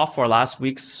draw for last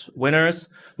week's winners.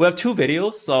 We have 2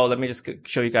 videos. So let me just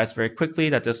show you guys very quickly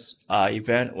that this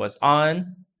event was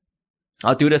on.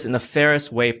 I'll do this in the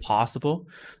fairest way possible.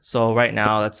 So right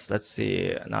now, let's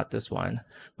see, not this one.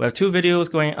 We have 2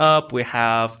 videos going up. We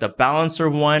have the Balancer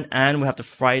one and we have the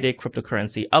Friday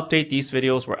cryptocurrency update. These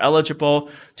videos were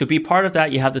eligible. To be part of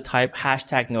that, you have to type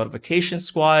 #notification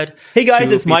squad. Hey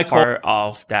guys, it's Michael. Part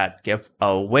of that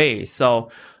giveaway. So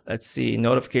let's see,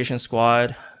 notification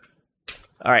squad.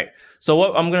 All right. So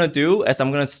what I'm going to do is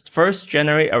I'm going to first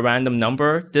generate a random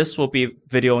number. This will be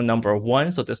video number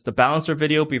 1. So the balancer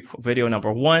video will be video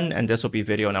number 1, and this will be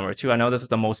video number 2. I know this is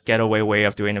the most getaway way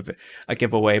of doing a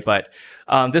giveaway, but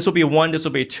this will be 1, this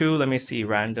will be 2. Let me see,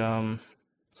 random.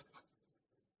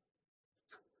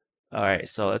 All right,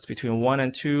 so that's between 1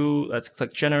 and 2. Let's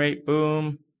click generate,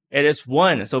 boom. It is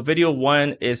 1. So video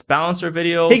 1 is balancer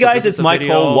video. Hey so guys, it's Michael.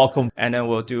 video, Welcome. And then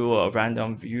we'll do a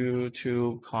random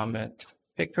YouTube comment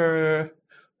picker.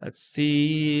 Let's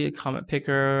see, comment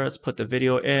picker. Let's put the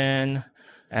video in.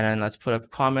 And then let's put a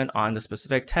comment on the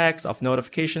specific text of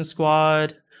notification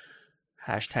squad.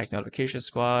 Hashtag notification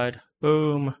squad.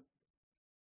 Boom.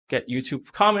 Get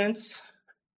YouTube comments.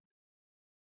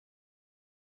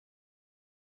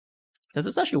 Does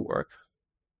this actually work?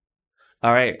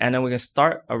 All right, and then we can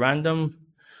start a random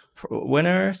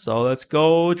winner. So let's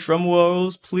go, drum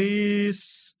rolls,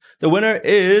 please. The winner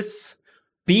is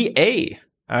BA.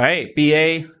 All right,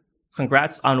 BA,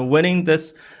 congrats on winning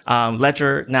this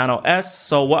Ledger Nano S.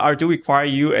 So what I do require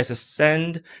you is to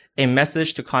send a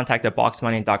message to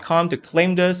contact@boxmoney.com to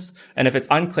claim this. And if it's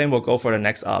unclaimed, we'll go for the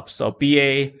next up. So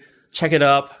BA, check it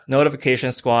up,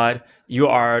 notification squad. You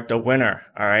are the winner.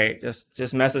 All right.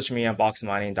 Just message me on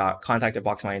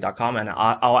contact@boxmoney.com, and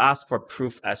I'll ask for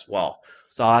proof as well.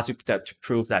 So I'll ask you to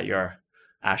prove that you're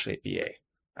actually BA.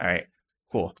 All right.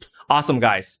 Cool. Awesome,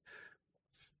 guys.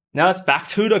 Now it's back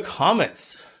to the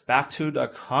comments.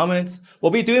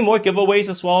 We'll be doing more giveaways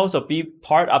as well. So be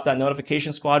part of that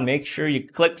notification squad. Make sure you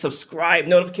click subscribe,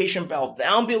 notification bell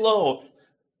down below.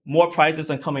 More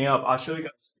prizes are coming up. I'll show you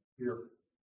guys here.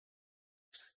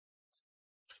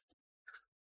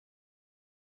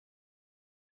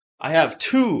 I have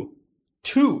two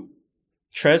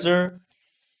Trezor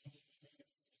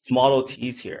Model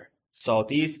Ts here. So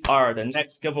these are the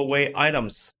next giveaway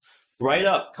items.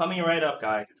 Coming right up,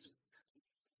 guys.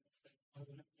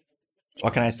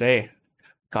 What can I say?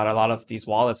 Got a lot of these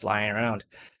wallets lying around.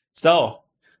 So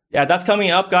yeah, that's coming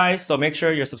up, guys. So make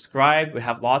sure you're subscribed. We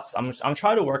have lots. I'm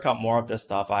trying to work out more of this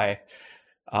stuff.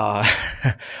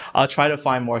 I'll try to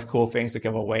find more cool things to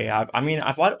give away. I've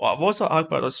also got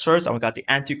those shirts. I've got the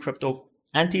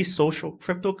anti-social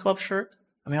crypto club shirt.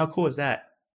 I mean, how cool is that?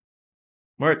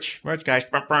 Merch, guys.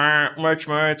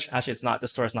 Merch. Actually, it's not. The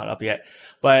store's not up yet,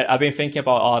 but I've been thinking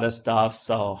about all this stuff.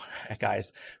 So,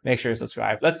 guys, make sure you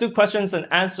subscribe. Let's do questions and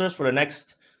answers for the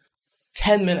next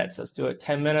 10 minutes. Let's do it.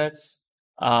 10 minutes.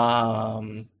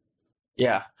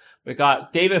 Yeah. We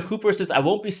got David Hooper says, I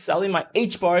won't be selling my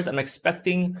H-bars. I'm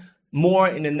expecting more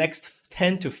in the next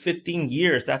 10 to 15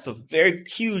 years. That's a very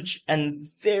huge and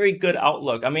very good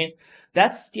outlook. I mean,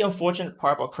 that's the unfortunate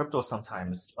part about crypto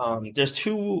sometimes. There's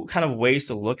two kind of ways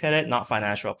to look at it, not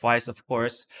financial advice, of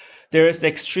course. There is the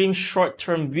extreme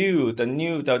short-term view, the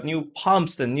new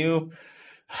pumps, the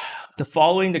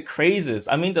following the crazes.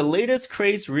 I mean, the latest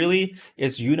craze really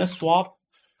is Uniswap.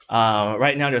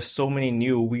 Right now, there's so many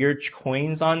new weird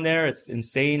coins on there. It's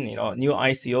insane. You know, new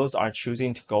ICOs aren't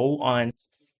choosing to go on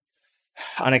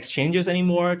exchanges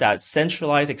anymore. That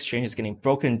centralized exchange is getting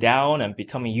broken down and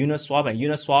becoming Uniswap. And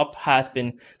Uniswap has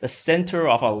been the center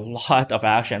of a lot of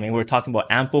action. I mean, we were talking about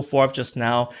Ampleforth just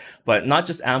now, but not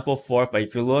just Ampleforth, but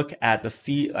if you look at the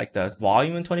feed, like the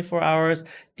volume in 24 hours,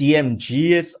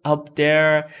 DMG is up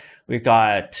there. We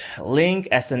got Link,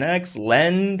 SNX,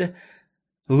 Lend,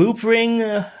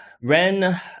 Loopring,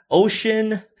 Ren,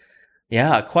 Ocean.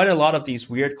 Yeah, quite a lot of these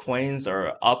weird coins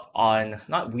are up on,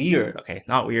 not weird.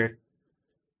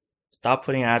 Stop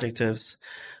putting adjectives.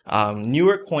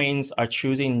 Newer coins are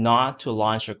choosing not to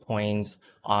launch their coins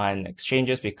on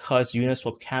exchanges because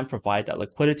Uniswap can provide that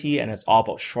liquidity and it's all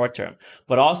about short term.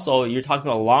 But also, you're talking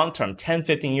about long term, 10,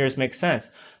 15 years makes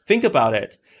sense. Think about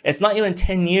it. It's not even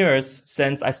 10 years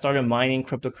since I started mining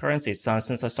cryptocurrencies,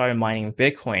 since I started mining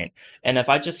Bitcoin. And if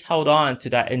I just held on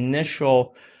to that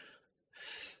initial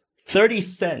 30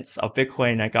 cents of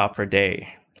Bitcoin I got per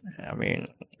day, I mean,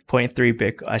 0.3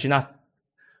 Bitcoin, actually not,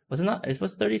 it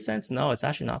was 30 cents? No, it's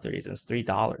actually not 30 cents,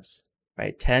 $3,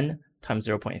 right? 10 times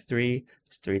 0.3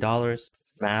 is $3.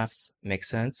 Maths makes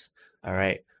sense. All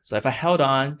right. So if I held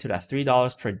on to that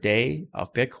 $3 per day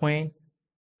of Bitcoin,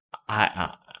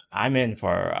 I'm in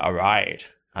for a ride.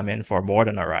 I'm in for more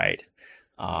than a ride.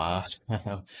 But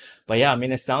yeah, I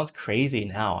mean, it sounds crazy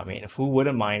now. I mean, who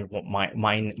wouldn't mind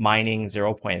mining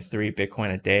 0.3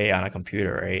 Bitcoin a day on a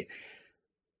computer, right?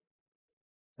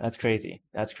 That's crazy.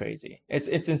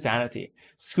 It's insanity.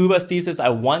 Scuba Steve says, I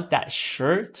want that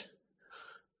shirt.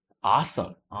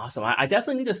 Awesome. I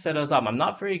definitely need to set us up. I'm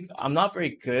not very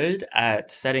good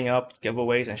at setting up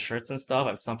giveaways and shirts and stuff.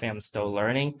 It's something I'm still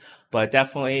learning, but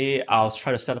definitely I'll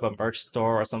try to set up a merch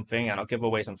store or something and I'll give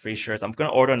away some free shirts. I'm going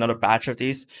to order another batch of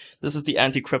these. This is the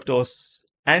anti-social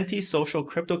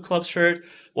crypto club shirt.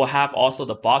 We'll have also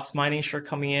the box mining shirt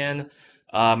coming in,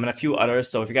 and a few others.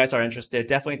 So if you guys are interested,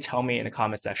 definitely tell me in the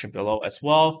comment section below as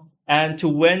well. And to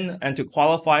win and to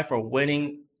qualify for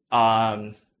winning,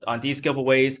 on these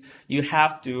giveaways, you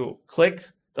have to click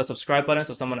the subscribe button.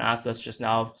 So someone asked us just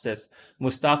now, says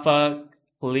Mustafa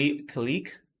Khalik.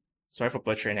 Sorry for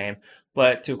butchering your name.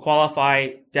 But to qualify,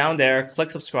 down there, click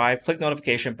subscribe, click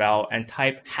notification bell, and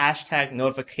type hashtag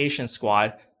notification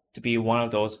squad to be one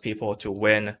of those people to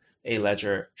win a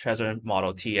Ledger Trezor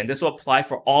Model T. And this will apply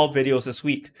for all videos this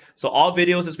week. So all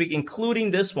videos this week, including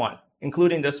this one.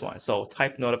 So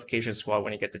type notification squad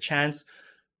when you get the chance.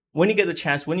 When you get the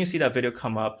chance, when you see that video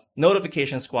come up,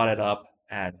 notification squad it up,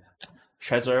 and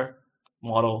Trezor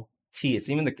Model T.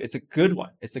 It's a good one.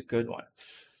 It's a good one.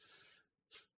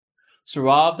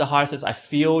 Surav Dahar says, I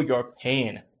feel your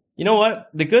pain. You know what?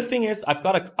 The good thing is I've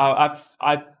gotten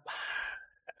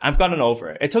over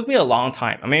it. It took me a long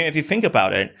time. I mean, if you think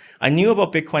about it, I knew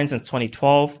about Bitcoin since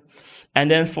 2012. And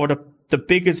then for the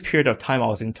biggest period of time, I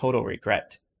was in total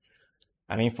regret.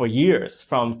 I mean, for years,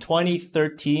 from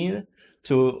 2013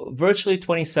 to virtually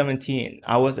 2017,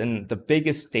 I was in the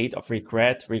biggest state of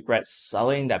regret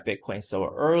selling that Bitcoin so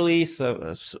early,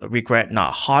 so regret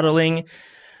not hodling.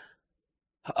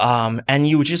 And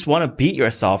you just want to beat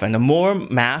yourself. And the more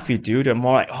math you do, the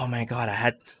more like, oh my God, I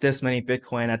had this many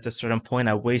Bitcoin at this certain point.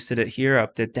 I wasted it here. I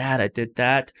did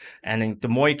that. And then the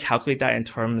more you calculate that in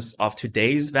terms of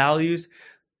today's values,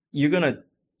 you're going to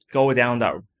go down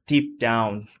that deep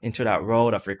down into that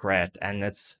road of regret. And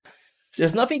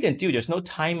there's nothing you can do. There's no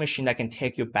time machine that can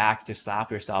take you back to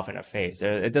slap yourself in the face.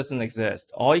 It doesn't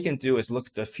exist. All you can do is look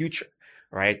to the future,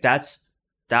 right? That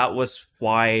was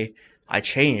why I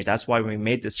changed. That's why we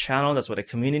made this channel. That's why the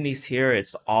community's here.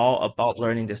 It's all about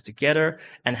learning this together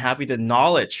and having the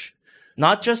knowledge,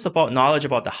 not just about knowledge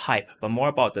about the hype, but more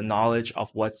about the knowledge of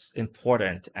what's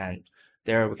important. And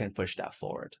there we can push that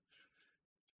forward.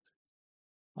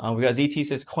 We got ZT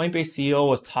says Coinbase CEO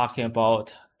was talking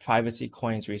about privacy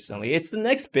coins recently. It's the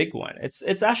next big one.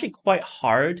 It's actually quite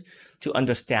hard to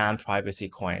understand privacy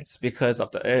coins because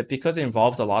it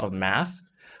involves a lot of math,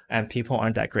 and people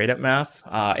aren't that great at math,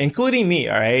 including me.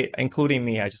 All right, including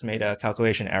me. I just made a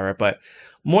calculation error, but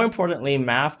more importantly,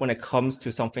 math when it comes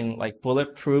to something like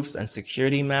bullet proofs and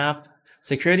security math.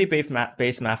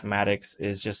 Security-based mathematics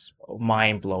is just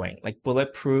mind-blowing. Like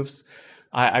bullet proofs.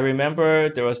 I remember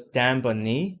there was Dan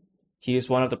Bonny. He is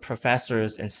one of the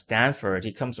professors in Stanford.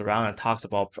 He comes around and talks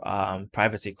about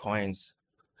privacy coins.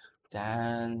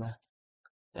 Dan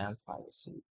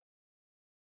privacy.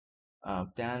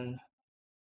 Dan.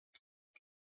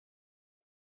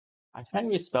 I can't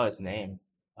really spell his name.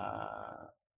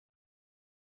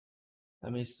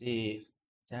 Let me see.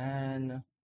 Dan.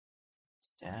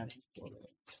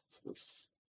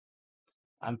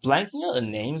 I'm blanking out the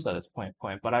names at this point,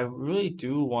 but I really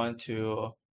do want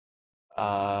to.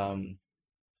 But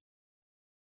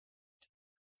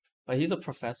he's a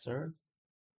professor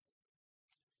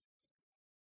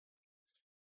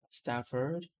at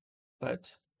Stanford,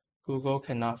 but Google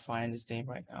cannot find his name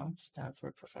right now.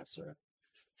 Stanford professor.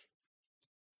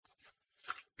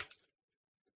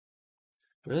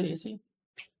 Really, is he?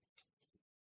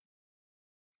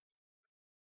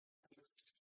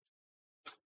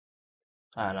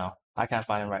 I don't know. I can't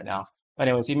find him right now. But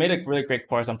anyways, he made a really great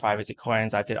course on privacy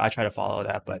coins. I try to follow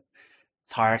that, but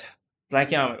it's hard.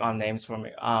 Blanking on names for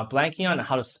me. Blanking on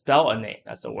how to spell a name.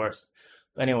 That's the worst.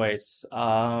 But anyways,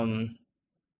 LA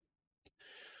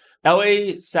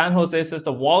San Jose says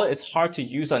the wallet is hard to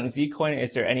use on Zcoin.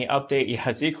 Is there any update? Yeah,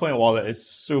 Zcoin wallet is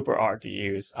super hard to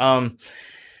use.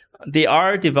 They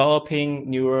are developing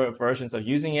newer versions of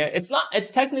using it.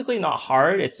 It's technically not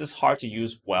hard. It's just hard to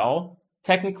use well.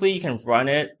 Technically, you can run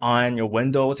it on your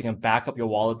Windows. You can back up your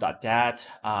wallet.dat.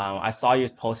 I saw you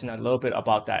posting a little bit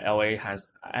about that LA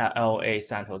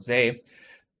San Jose.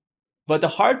 But the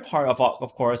hard part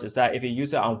of course, is that if you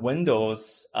use it on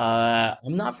Windows, I'm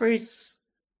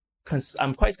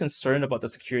quite concerned about the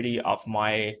security of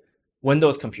my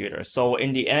Windows computer. So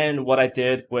in the end, what I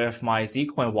did with my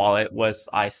Zcoin wallet was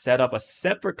I set up a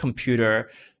separate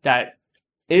computer that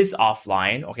is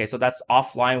offline. Okay, so that's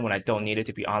offline when I don't need it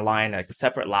to be online, like a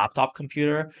separate laptop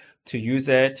computer to use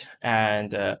it.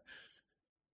 And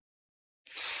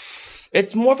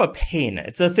it's more of a pain.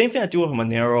 It's the same thing I do with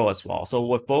Monero as well. So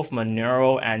with both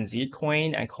Monero and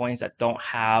Zcoin and coins that don't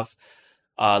have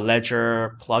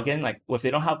Ledger plugin. Like if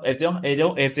they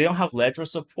don't have Ledger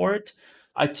support,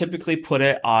 I typically put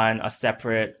it on a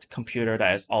separate computer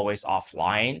that is always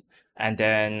offline, and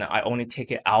then I only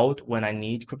take it out when I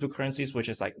need cryptocurrencies, which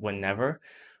is like whenever.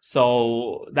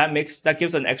 So that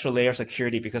gives an extra layer of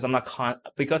security because I'm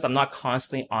not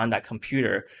constantly on that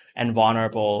computer and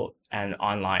vulnerable and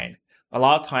online. A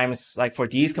lot of times, like for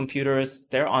these computers,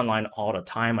 they're online all the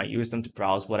time. I use them to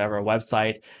browse whatever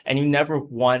website, and you never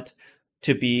want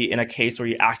to be in a case where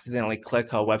you accidentally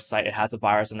click a website, it has a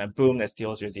virus, and then boom, it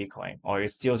steals your Zcoin, or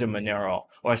it steals your Monero,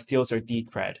 or it steals your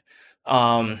Decred.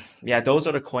 Yeah, those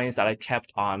are the coins that I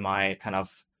kept on my kind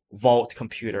of Vault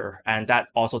computer, and that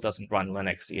also doesn't run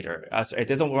Linux either. So it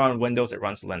doesn't run Windows, it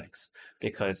runs Linux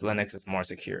because Linux is more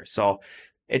secure. So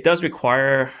it does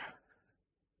require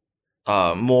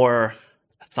more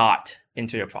thought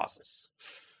into your process.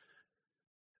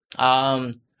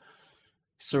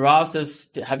 Surav says,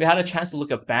 have you had a chance to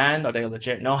look at Band? Are they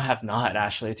legit? No, I have not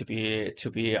actually, to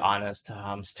be honest.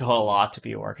 Still a lot to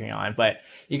be working on, but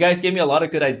you guys gave me a lot of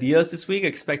good ideas this week.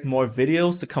 Expect more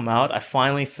videos to come out. I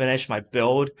finally finished my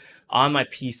build on my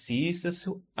PCs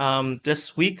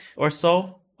this week or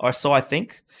so I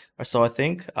think.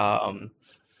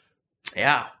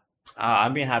 Yeah.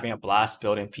 I've been having a blast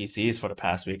building PCs for the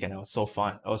past week, and it was so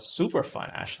fun. It was super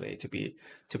fun, actually, to be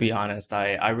honest.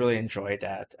 I really enjoyed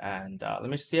that. And let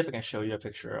me see if I can show you a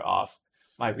picture of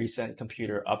my recent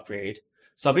computer upgrade.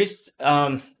 So it's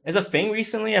a thing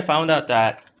recently. I found out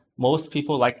that most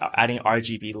people like adding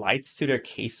RGB lights to their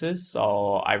cases.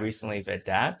 So I recently did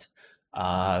that.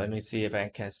 Let me see if I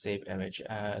can save image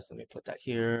as. Let me put that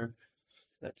here.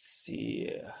 Let's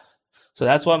see. So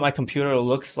that's what my computer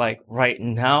looks like right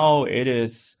now. It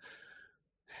is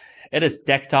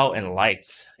decked out in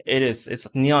lights.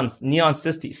 It's neon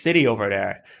city over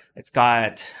there. It's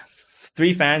got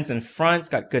 3 fans in front. It's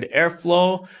got good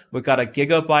airflow. We've got a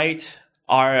Gigabyte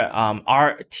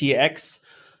RTX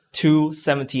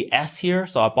 270S here.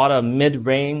 So I bought a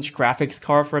mid-range graphics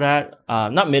card for that.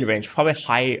 Not mid-range,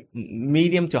 probably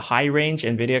medium to high range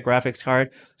NVIDIA graphics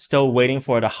card. Still waiting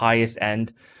for the highest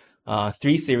end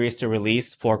 3 series to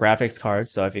release for graphics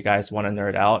cards. So if you guys want to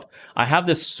nerd out, I have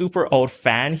this super old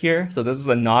fan here. So this is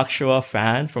a Noctua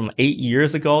fan from 8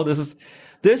 years ago. It's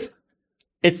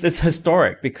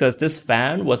historic because this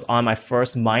fan was on my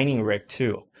first mining rig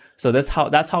too. So that's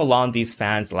how long these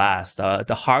fans last.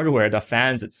 The hardware, the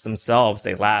fans themselves,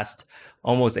 they last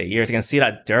almost 8 years. You can see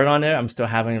that dirt on it. I'm still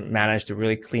haven't managed to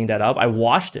really clean that up. I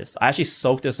washed this. I actually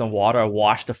soaked this in water. I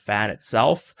washed the fan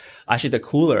itself. Actually, the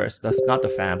coolers. That's not the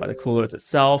fan, but the coolers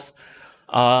itself.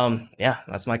 Yeah,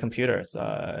 that's my computer. So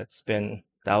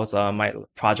that was my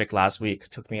project last week.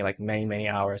 It took me like many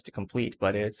hours to complete,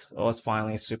 but it was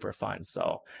finally super fun.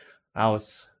 So that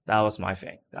was my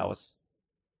thing. It's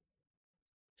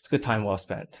a good time well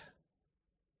spent.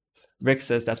 Rick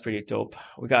says that's pretty dope.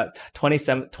 We got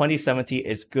 2070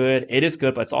 is good. It is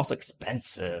good, but it's also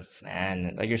expensive,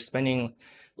 man. Like you're spending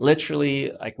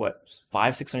literally like what,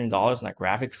 $500-600 on a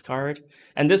graphics card.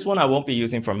 And this one I won't be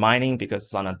using for mining because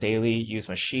it's on a daily use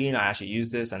machine. I actually use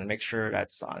this and make sure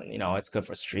that's on, it's good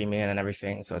for streaming and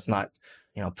everything. So it's not,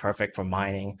 perfect for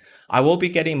mining. I will be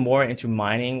getting more into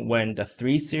mining when the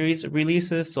 3 series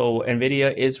releases. So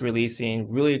NVIDIA is releasing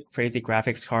really crazy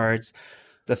graphics cards.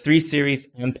 The 3 series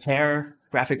Ampere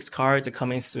graphics cards are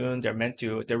coming soon. They're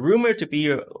rumored to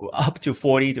be up to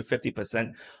 40 to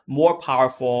 50% more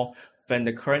powerful than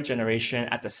the current generation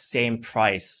at the same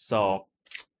price. So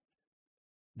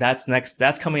that's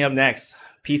coming up next.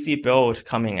 PC build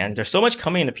coming, and there's so much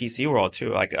coming in the PC world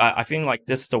too. Like I feel like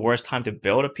this is the worst time to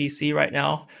build a PC right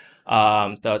now.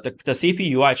 The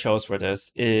CPU I chose for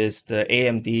this is the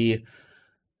AMD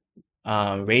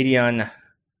Radeon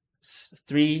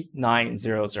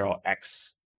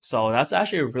 3900X. So that's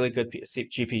actually a really good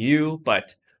GPU,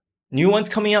 but new one's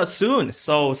coming out soon.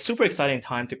 So super exciting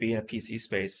time to be in a PC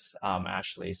space,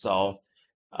 actually. So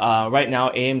right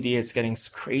now AMD is getting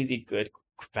crazy good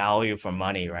value for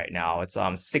money right now. It's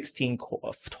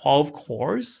 12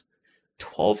 cores.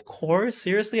 12 cores?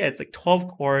 Seriously? It's like 12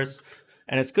 cores,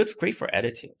 and it's great for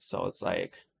editing. So it's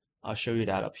like, I'll show you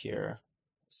that up here.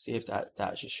 See if that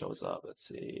actually shows up. Let's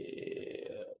see.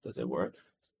 Does it work?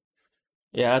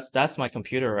 Yeah, that's my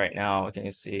computer right now. Can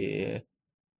you see?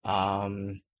 Yeah,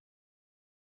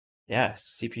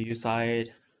 CPU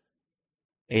side,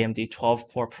 AMD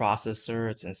 12-core processor.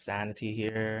 It's insanity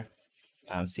here.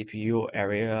 CPU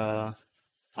area.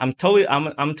 I'm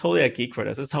totally a geek for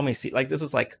this. This is how many this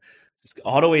is like it's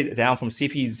all the way down from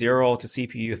CPU 0 to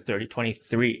CPU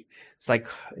 3023. It's like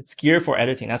it's geared for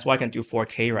editing. That's why I can do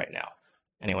 4K right now.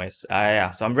 Anyways,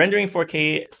 yeah. So I'm rendering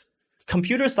 4K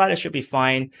computer side, it should be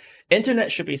fine.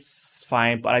 Internet should be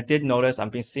fine, but I did notice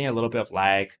I've been seeing a little bit of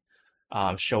lag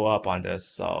show up on this.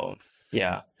 So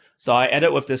yeah. So I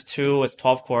edit with this tool. It's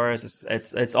 12 cores.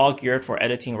 It's all geared for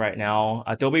editing right now.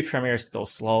 Adobe Premiere is still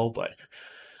slow, but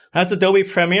that's Adobe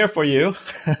Premiere for you.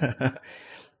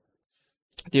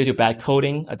 Due to bad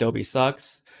coding, Adobe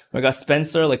sucks. We got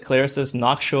Spencer Leclerc says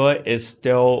Noctua is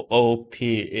still OP.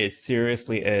 It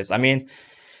seriously is. I mean,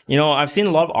 you know, I've seen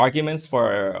a lot of arguments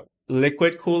for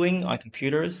liquid cooling on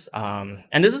computers.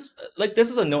 And this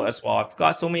is a note as well. I've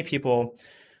got so many people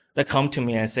that come to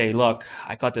me and say, look,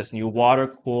 I got this new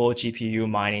water-cooled GPU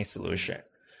mining solution.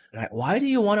 And why do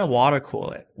you want to water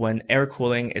cool it when air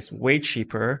cooling is way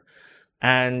cheaper?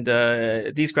 And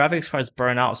these graphics cards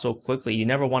burn out so quickly. You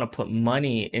never want to put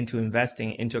money into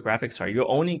investing into a graphics card. You're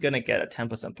only going to get a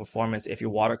 10% performance if you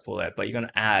water cool it, but you're going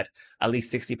to add at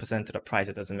least 60% to the price.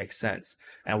 It doesn't make sense.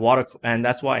 And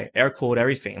that's why air cooled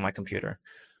everything in my computer.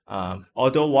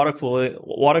 Although water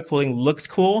cooling looks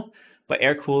cool, but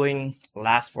air cooling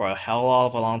lasts for a hell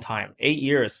of a long time. 8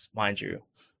 years, mind you.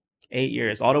 8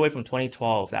 years, all the way from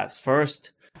 2012. That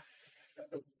first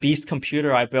beast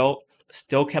computer I built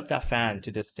still kept that fan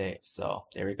to this day. So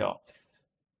there we go.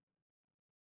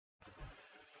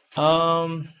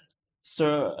 Rav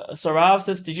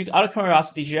says, out of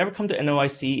curiosity, did you ever come to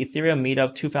NYC Ethereum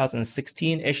meetup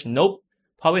 2016-ish? Nope.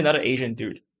 Probably another Asian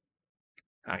dude.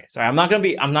 Okay, sorry, I'm not gonna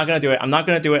do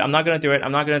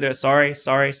it.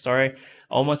 Sorry.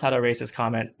 Almost had a racist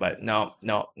comment, but no,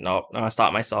 I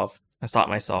stopped myself.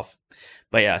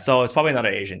 But yeah, so it's probably another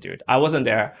Asian dude. I wasn't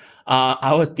there.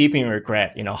 I was deep in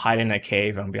regret, you know, hiding in a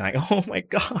cave and being like, oh my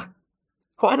God,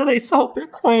 why did I sell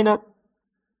Bitcoin at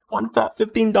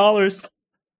 $15?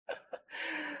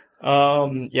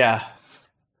 Yeah.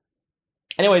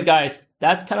 Anyways, guys,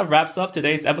 that kind of wraps up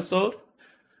today's episode.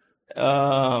 We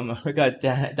got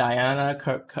Diana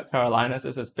Carolina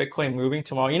says, is Bitcoin moving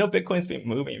tomorrow? You know, Bitcoin's been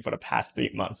moving for the past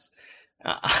 3 months.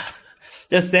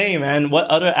 Just saying, man, what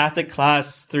other asset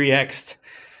class 3x'd?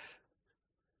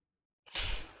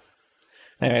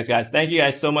 Anyways, guys, thank you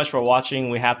guys so much for watching.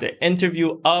 We have the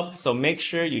interview up, so make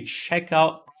sure you check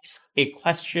out Ask a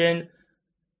Question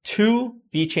to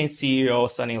VeChain CEO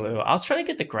Sunny Liu. I was trying to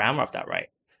get the grammar of that right.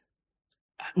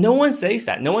 No one says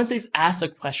that. No one says ask a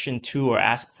question to or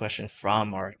ask a question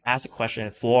from or ask a question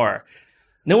for.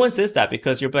 No one says that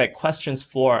because you're like questions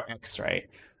for X, right?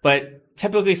 But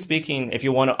typically speaking, if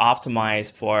you want to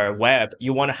optimize for web,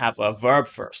 you want to have a verb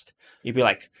first. You'd be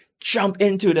like, jump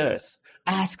into this,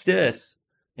 ask this,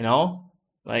 you know,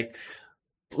 like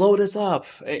blow this up.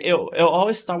 It'll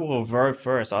always start with a verb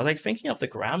first. I was like thinking of the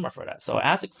grammar for that. So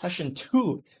ask a question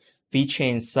to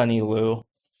VeChain Sunny Liu.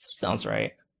 Sounds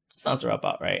right. Sounds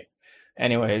about right.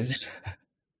 Anyways,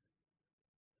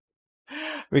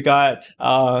 we got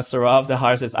Sarav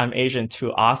Dahar says, I'm Asian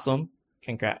too. Awesome.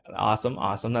 Congrats.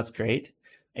 Awesome. That's great.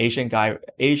 Asian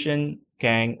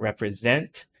gang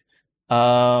represent.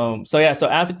 So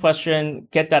ask a question,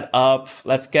 get that up.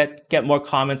 Let's get more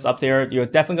comments up there. You're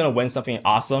definitely going to win something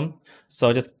awesome.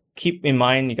 So just keep in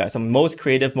mind, you got some most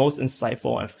creative, most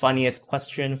insightful, and funniest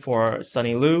question for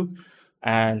Sunny Liu.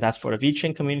 And that's for the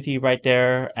VeChain community right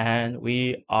there. And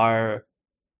we are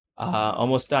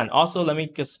almost done. Also, let me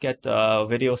just get the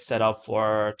video set up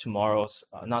for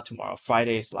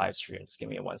Friday's live stream. Just give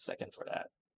me 1 second for that.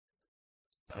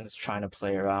 I'm just trying to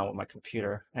play around with my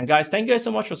computer. And guys, thank you guys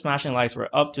so much for smashing likes. We're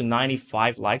up to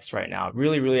 95 likes right now.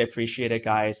 Really, really appreciate it,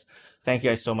 guys. Thank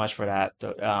you guys so much for that.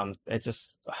 It's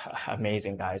just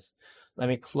amazing, guys. Let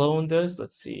me clone this.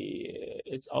 Let's see.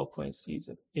 It's altcoin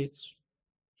season. It's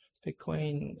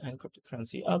Bitcoin and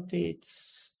cryptocurrency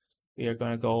updates. We are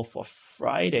going to go for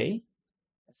Friday.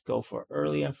 Let's go for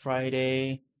early on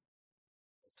Friday.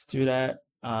 Let's do that.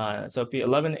 So it'll be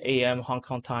 11 a.m. Hong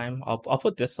Kong time. I'll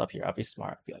put this up here. I'll be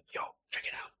smart. I'll be like, yo, check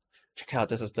it out. Check it out.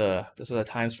 This is the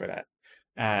times for that.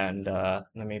 And let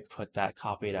me put that,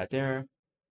 copy that there.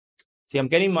 See, I'm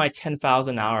getting my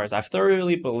 10,000 hours. I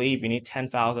thoroughly believe you need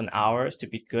 10,000 hours to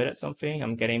be good at something.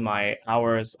 I'm getting my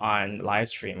hours on live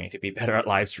streaming to be better at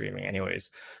live streaming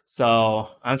anyways. So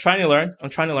I'm trying to learn,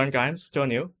 guys. Still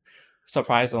new.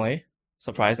 Surprisingly,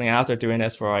 after doing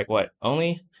this for like, what,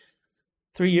 only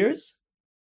 3 years?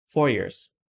 4 years.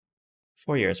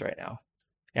 4 years right now.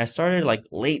 Yeah, I started like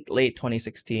late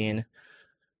 2016,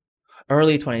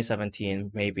 early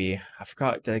 2017, maybe. I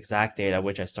forgot the exact date at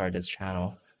which I started this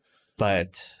channel.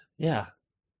 But yeah,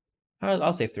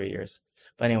 I'll say 3 years.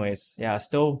 But anyways, yeah,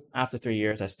 still after 3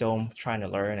 years, I still trying to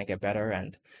learn and get better.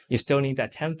 And you still need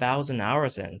that 10,000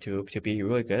 hours in to be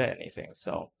really good at anything.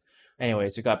 So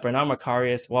Anyways, we got Bernard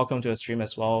Macarius. Welcome to the stream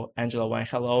as well. Angela Wang,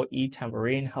 hello. E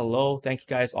Tambourine, hello. Thank you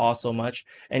guys all so much.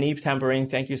 And E Tambourine,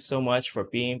 thank you so much for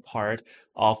being part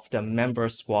of the member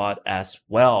squad as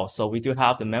well. So we do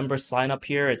have the member sign up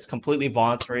here. It's completely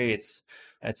voluntary. It's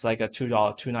like a $2,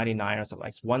 $2.99 or something.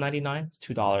 It's $1.99. It's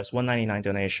 $2, $1.99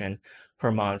 donation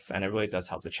per month, and it really does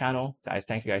help the channel. Guys,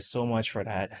 thank you guys so much for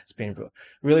that. It's been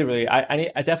really, I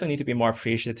definitely need to be more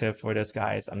appreciative for this,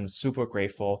 guys. I'm super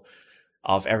grateful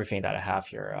of everything that I have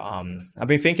here. I've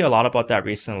been thinking a lot about that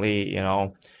recently. You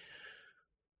know,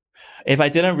 if I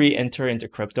didn't re-enter into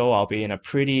crypto, I'll be in a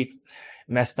pretty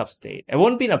messed up state. It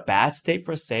wouldn't be in a bad state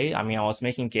per se. I mean, I was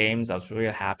making games. I was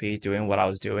really happy doing what I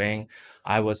was doing.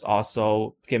 I was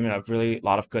also given a really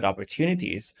lot of good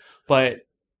opportunities, but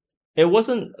it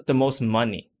wasn't the most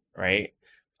money, right?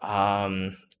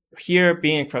 Here,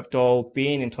 being in crypto,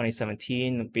 being in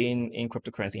 2017, being in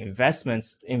cryptocurrency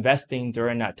investing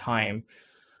during that time,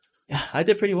 yeah, I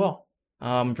did pretty well.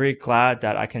 I'm pretty glad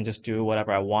that I can just do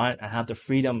whatever I want and have the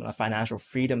freedom, the financial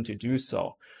freedom to do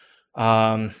so.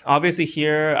 Obviously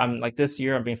here, I'm like this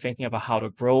year, I've been thinking about how to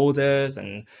grow this,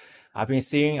 and I've been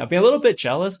a little bit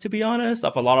jealous, to be honest,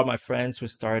 of a lot of my friends who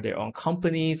started their own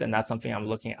companies, and that's something I'm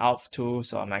looking out to.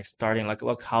 So I'm like starting like,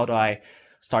 look, how do I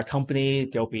start company?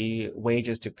 There'll be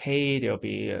wages to pay. There'll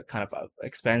be kind of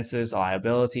expenses,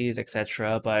 liabilities,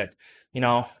 etc. But you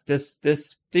know,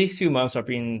 these few months are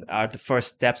the first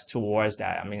steps towards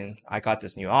that. I mean, I got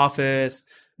this new office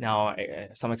now,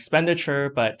 some expenditure,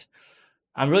 but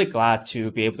I'm really glad to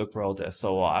be able to grow this.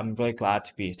 So I'm really glad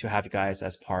to have you guys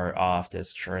as part of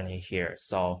this journey here.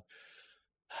 So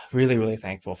really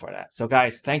thankful for that. So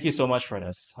guys, thank you so much for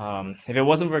this. If it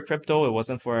wasn't for crypto, it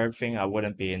wasn't for everything, I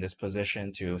wouldn't be in this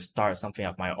position to start something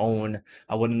of my own.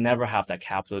 I would never have that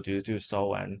capital to do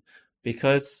so. And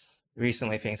because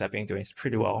recently things I've been doing is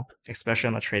pretty well, especially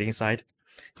on the trading side,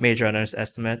 major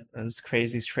underestimate. And this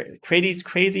crazy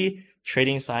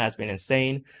trading side has been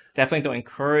insane. Definitely don't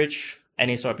encourage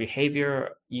any sort of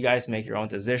behavior. You guys make your own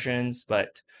decisions.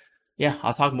 But yeah,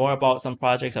 I'll talk more about some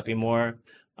projects. I'll be more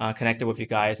connected with you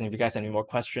guys. And if you guys have any more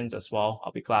questions as well,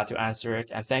 I'll be glad to answer it.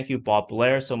 And thank you, Bob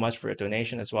Blair, so much for your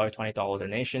donation as well, your $20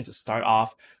 donation to start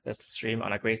off this stream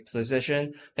on a great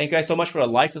position. Thank you guys so much for the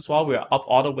likes as well. We're up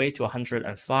all the way to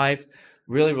 105.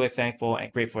 Really thankful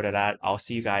and grateful for that. I'll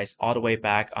see you guys all the way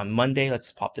back on Monday.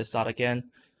 Let's pop this out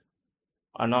again.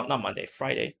 Not Monday,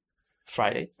 Friday.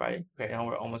 Okay, now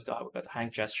we got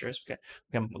hand gestures. We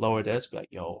can lower this. Be like,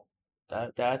 yo,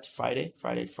 that Friday.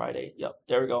 Yep,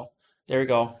 there we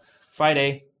go.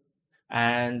 Friday,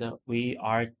 and we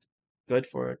are good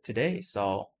for today.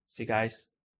 So see you guys